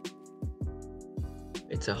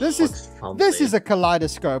 It's a This hot is fountain. a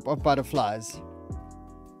kaleidoscope of butterflies.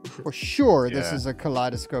 For sure, this Yeah. is a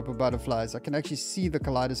kaleidoscope of butterflies. I can actually see the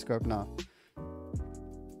kaleidoscope now.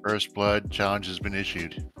 First blood challenge has been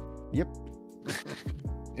issued. Yep.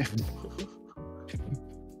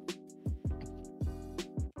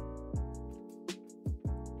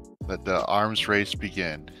 Let the arms race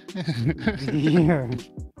begin. Yeah.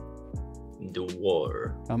 The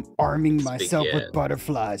war. I'm arming Let's myself with begin.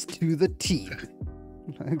 butterflies to the teeth.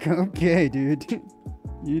 Like, okay, dude.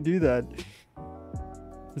 You do that.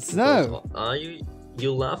 So, Are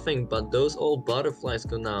you laughing? But those old butterflies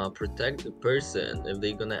gonna protect the person if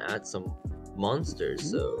they gonna add some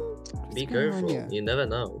monsters. So what's be going on careful. here? You never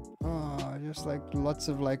know. Just like lots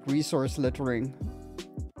of like resource littering.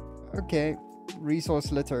 Okay,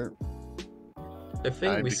 resource litter. I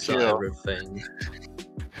think Time we to saw kill. everything.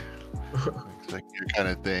 It's like your kind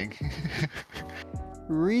of thing.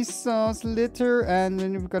 Resource litter, and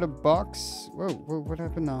then we've got a box. Whoa, what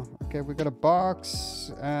happened now? Okay, we got a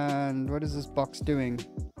box, and what is this box doing?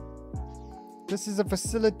 This is a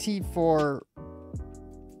facility for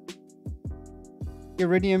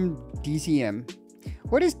iridium DCM.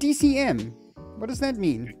 What is DCM? What does that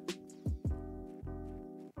mean?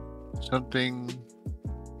 Something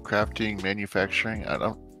crafting, manufacturing. I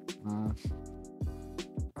don't.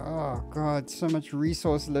 Oh god, so much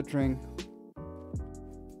resource littering.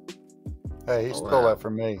 Hey, he Oh, stole wow. that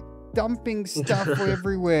from me. Dumping stuff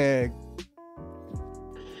everywhere.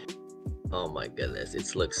 Oh my goodness,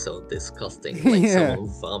 it looks so disgusting. Like Yeah. someone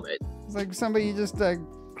vomit. It's like somebody just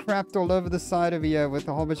crapped all over the side of you with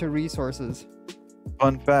a whole bunch of resources.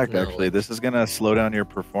 Fun fact, No, actually, like- this is gonna slow down your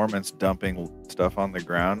performance dumping stuff on the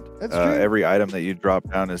ground. That's true. Every item that you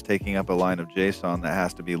drop down is taking up a line of JSON that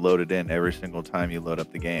has to be loaded in every single time you load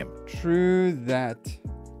up the game. True that.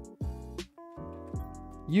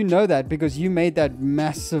 You know that because you made that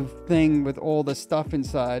massive thing with all the stuff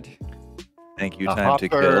inside. Thank you, A time to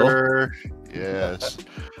kill. hopper. Yes.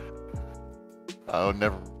 I'll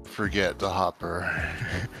never forget the hopper.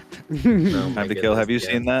 Oh my Time to kill. goodness, Have you yeah.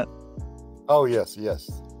 seen that? Oh yes, yes.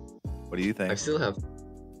 What do you think? I still have.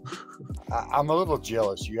 I'm a little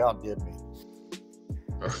jealous. You outdid me.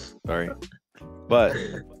 Sorry, but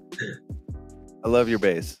I love your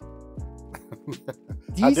base.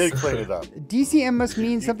 I did clean it up. DCM must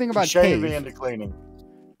mean something You about shamed me cave. into cleaning.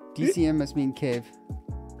 DCM must mean cave,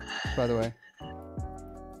 by the way.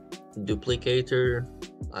 Duplicator.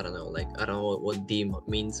 I don't know. Like I don't know what D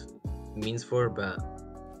means for, but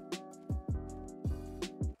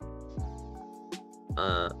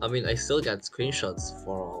I mean I still got screenshots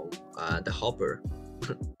from the hopper,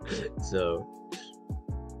 so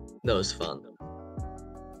that was fun.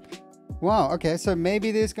 Wow, okay, so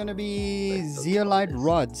maybe there's gonna be Like those zeolite colors.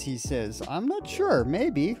 rods, he says. I'm not sure,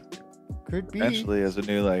 maybe. Could be. Potentially as a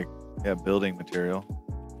new building material.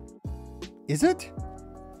 Is it?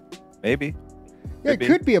 Maybe. Yeah, Could it be.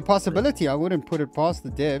 could be a possibility. I wouldn't put it past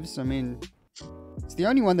the devs. I mean, it's the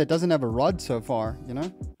only one that doesn't have a rod so far, you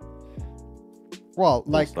know? Well,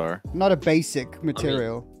 like, Star. not a basic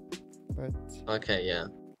material, but... Okay, yeah.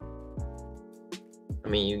 I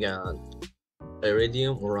mean you got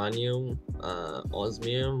iridium, uranium,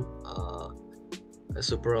 osmium, a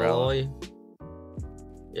super alloy.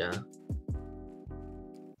 Yeah.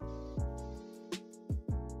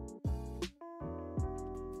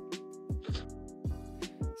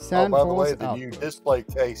 Oh, by the Sandfalls way, the new output. display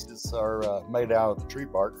cases are made out of the tree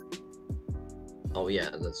bark. Oh yeah,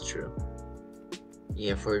 that's true.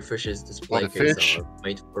 Yeah, for fishes, What display a cases fish. are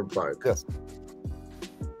made for bark. Yes.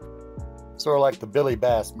 Sort of like the Billy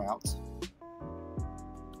Bass mounts.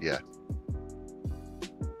 Yeah.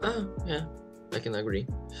 Oh, yeah, I can agree.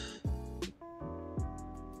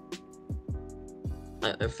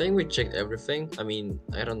 I think we checked everything. I mean,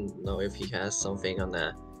 I don't know if he has something on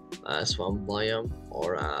the swamp biome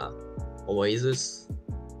or oasis.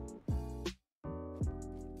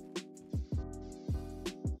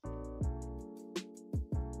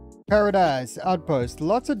 Paradise, outpost.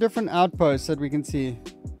 Lots of different outposts that we can see.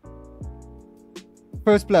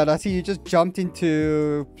 First Blood, I see you just jumped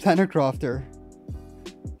into Planet Crafter.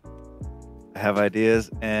 I have ideas,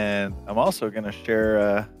 and I'm also going to share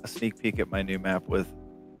a sneak peek at my new map with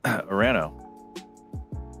Arano.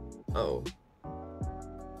 Oh.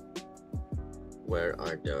 Where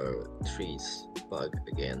are the trees? Bug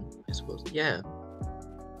again, I suppose. Yeah.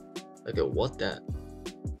 Okay, what that?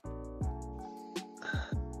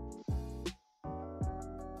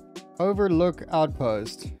 Overlook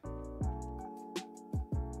outpost.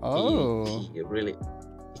 Oh.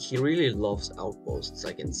 He really loves outposts,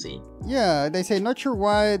 I can see. Yeah, they say, not sure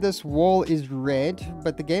why this wall is red,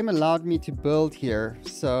 but the game allowed me to build here,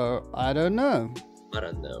 so I don't know. I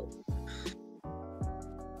don't know.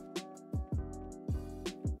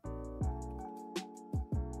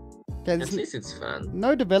 Okay, At there's least it's fun.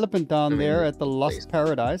 no development down I mean, there at the place. Lost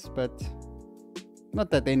Paradise, but not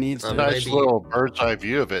that they need to. Nice Maybe- little bird's eye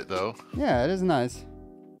view of it, though. Yeah, it is nice.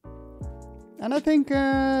 And I think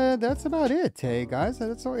that's about it, hey guys.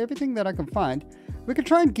 That's everything that I can find. We could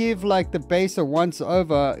try and give like the base a once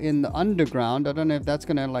over in the underground. I don't know if that's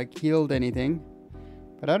gonna like yield anything,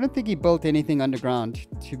 but I don't think he built anything underground,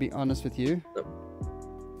 to be honest with you.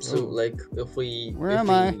 So Oh. like if we Where if am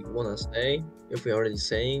we I? wanna say, if we already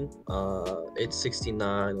saying it's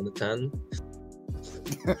 69 on the 10.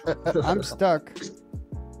 I'm stuck.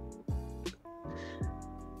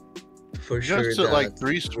 For You sure notice that like that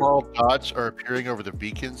 3 small dots are appearing over the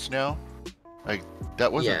beacons now? Like, that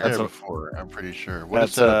wasn't Yeah. there That's a- before, I'm pretty sure. What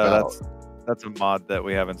is That's that about? that's a mod that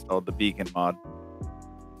we have installed, the beacon mod.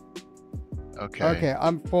 Okay. Okay,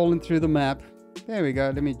 I'm falling through the map. There we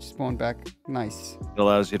go. Let me spawn back. Nice. It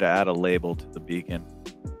allows you to add a label to the beacon.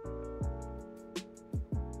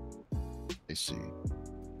 I see.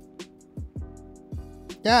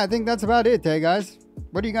 Yeah, I think that's about it, hey guys.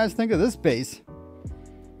 What do you guys think of this base?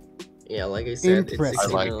 yeah, like I said, Impressive. it's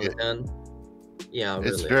 69 I on like the it. 10. Yeah, really.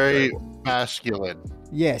 It's very masculine.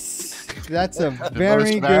 Yes, that's a The very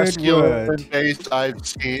most good masculine word. base I've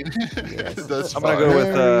seen. Yes. Thus I'm gonna far. go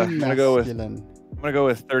with, Very I'm gonna go with- masculine. I'm gonna go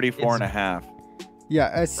with 34 and a It's- half.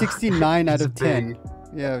 Yeah, a 69 out It's of 10.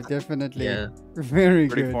 Yeah, definitely. Yeah. Very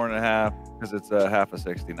good. 34 and a half because it's a half of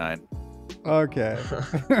 69. Okay.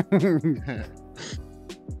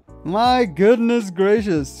 My goodness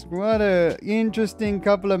gracious. What a interesting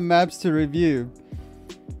couple of maps to review.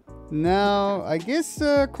 Now, I guess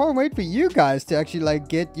can't wait for you guys to actually like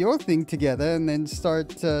get your thing together and then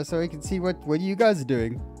start so I can see what you guys are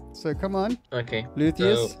doing. So come on, Okay.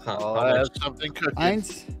 Lucius, So, how I have much? something cooking.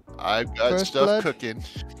 Eins. I've got First stuff blood. cooking.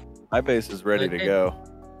 My base is ready to Okay. go.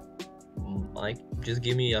 Like, just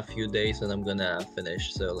give me a few days and I'm gonna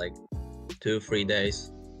finish. So like 2-3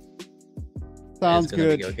 days. Sounds it's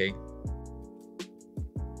gonna good. Be okay.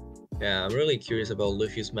 Yeah, I'm really curious about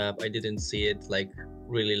Luffy's map. I didn't see it like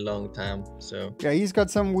really long time. So Yeah, he's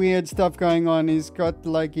got some weird stuff going on. He's got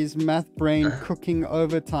like his math brain cooking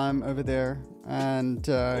overtime over there. And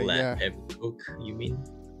let yeah, him cook. You mean?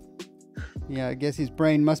 yeah, I guess his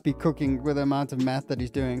brain must be cooking with the amount of math that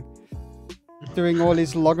he's doing. Doing all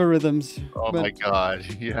his logarithms. Oh But- my god,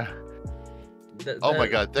 yeah. Th- Oh my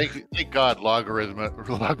that- god, thank God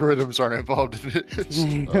logarithms aren't involved in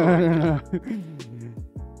it.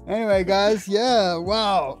 Anyway, guys, yeah,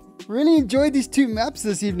 wow. Really enjoyed these two maps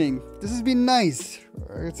this evening. This has been nice.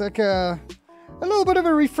 It's like a little bit of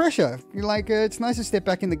a refresher. Like, it's nice to step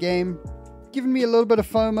back in the game. Giving me a little bit of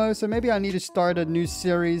FOMO, so maybe I need to start a new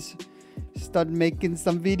series. Start making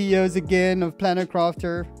some videos again of Planet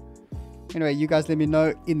Crafter. Anyway, you guys let me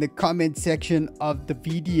know in the comment section of the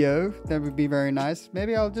video. That would be very nice.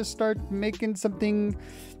 Maybe I'll just start making something.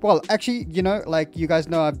 Well, actually, you know, like you guys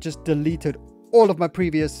know, I've just deleted all of my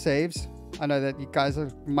previous saves. I know that you guys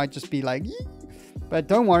might just be like, "Yee." But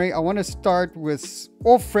don't worry. I want to start with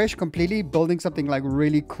all fresh, completely building something like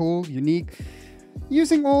really cool, unique,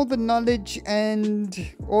 using all the knowledge and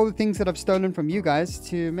all the things that I've stolen from you guys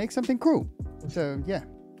to make something cool. So yeah.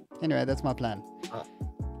 Anyway, that's my plan.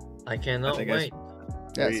 I cannot think I- wait.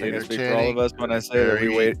 Yes. I can speak for all of us when I say that we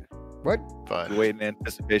Very- wait, What? Fun. we wait in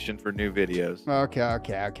anticipation for new videos.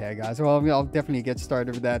 Okay, guys. Well, I'll definitely get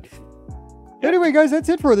started with that. Anyway, guys, that's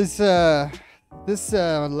it for this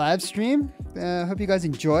live stream. Hope you guys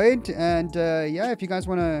enjoyed. And yeah, if you guys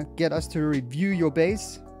want to get us to review your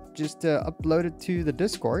base, just upload it to the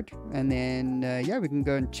Discord, and then yeah, we can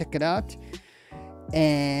go and check it out.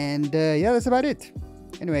 And yeah, that's about it.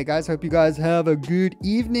 Anyway, guys, hope you guys have a good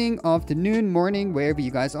evening, afternoon, morning, wherever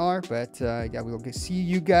you guys are. But yeah, we'll see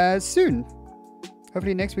you guys soon.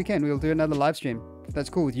 Hopefully next weekend we'll do another live stream. If that's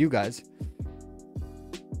cool with you guys.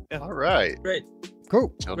 All right. Great. Cool.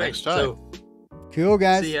 Till Great. next time. So, Cool,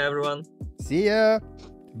 guys. see ya, everyone. See ya.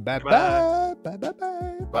 Bye-bye.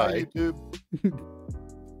 Bye-bye-bye. Bye, YouTube.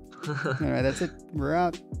 All right, that's it. We're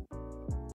out.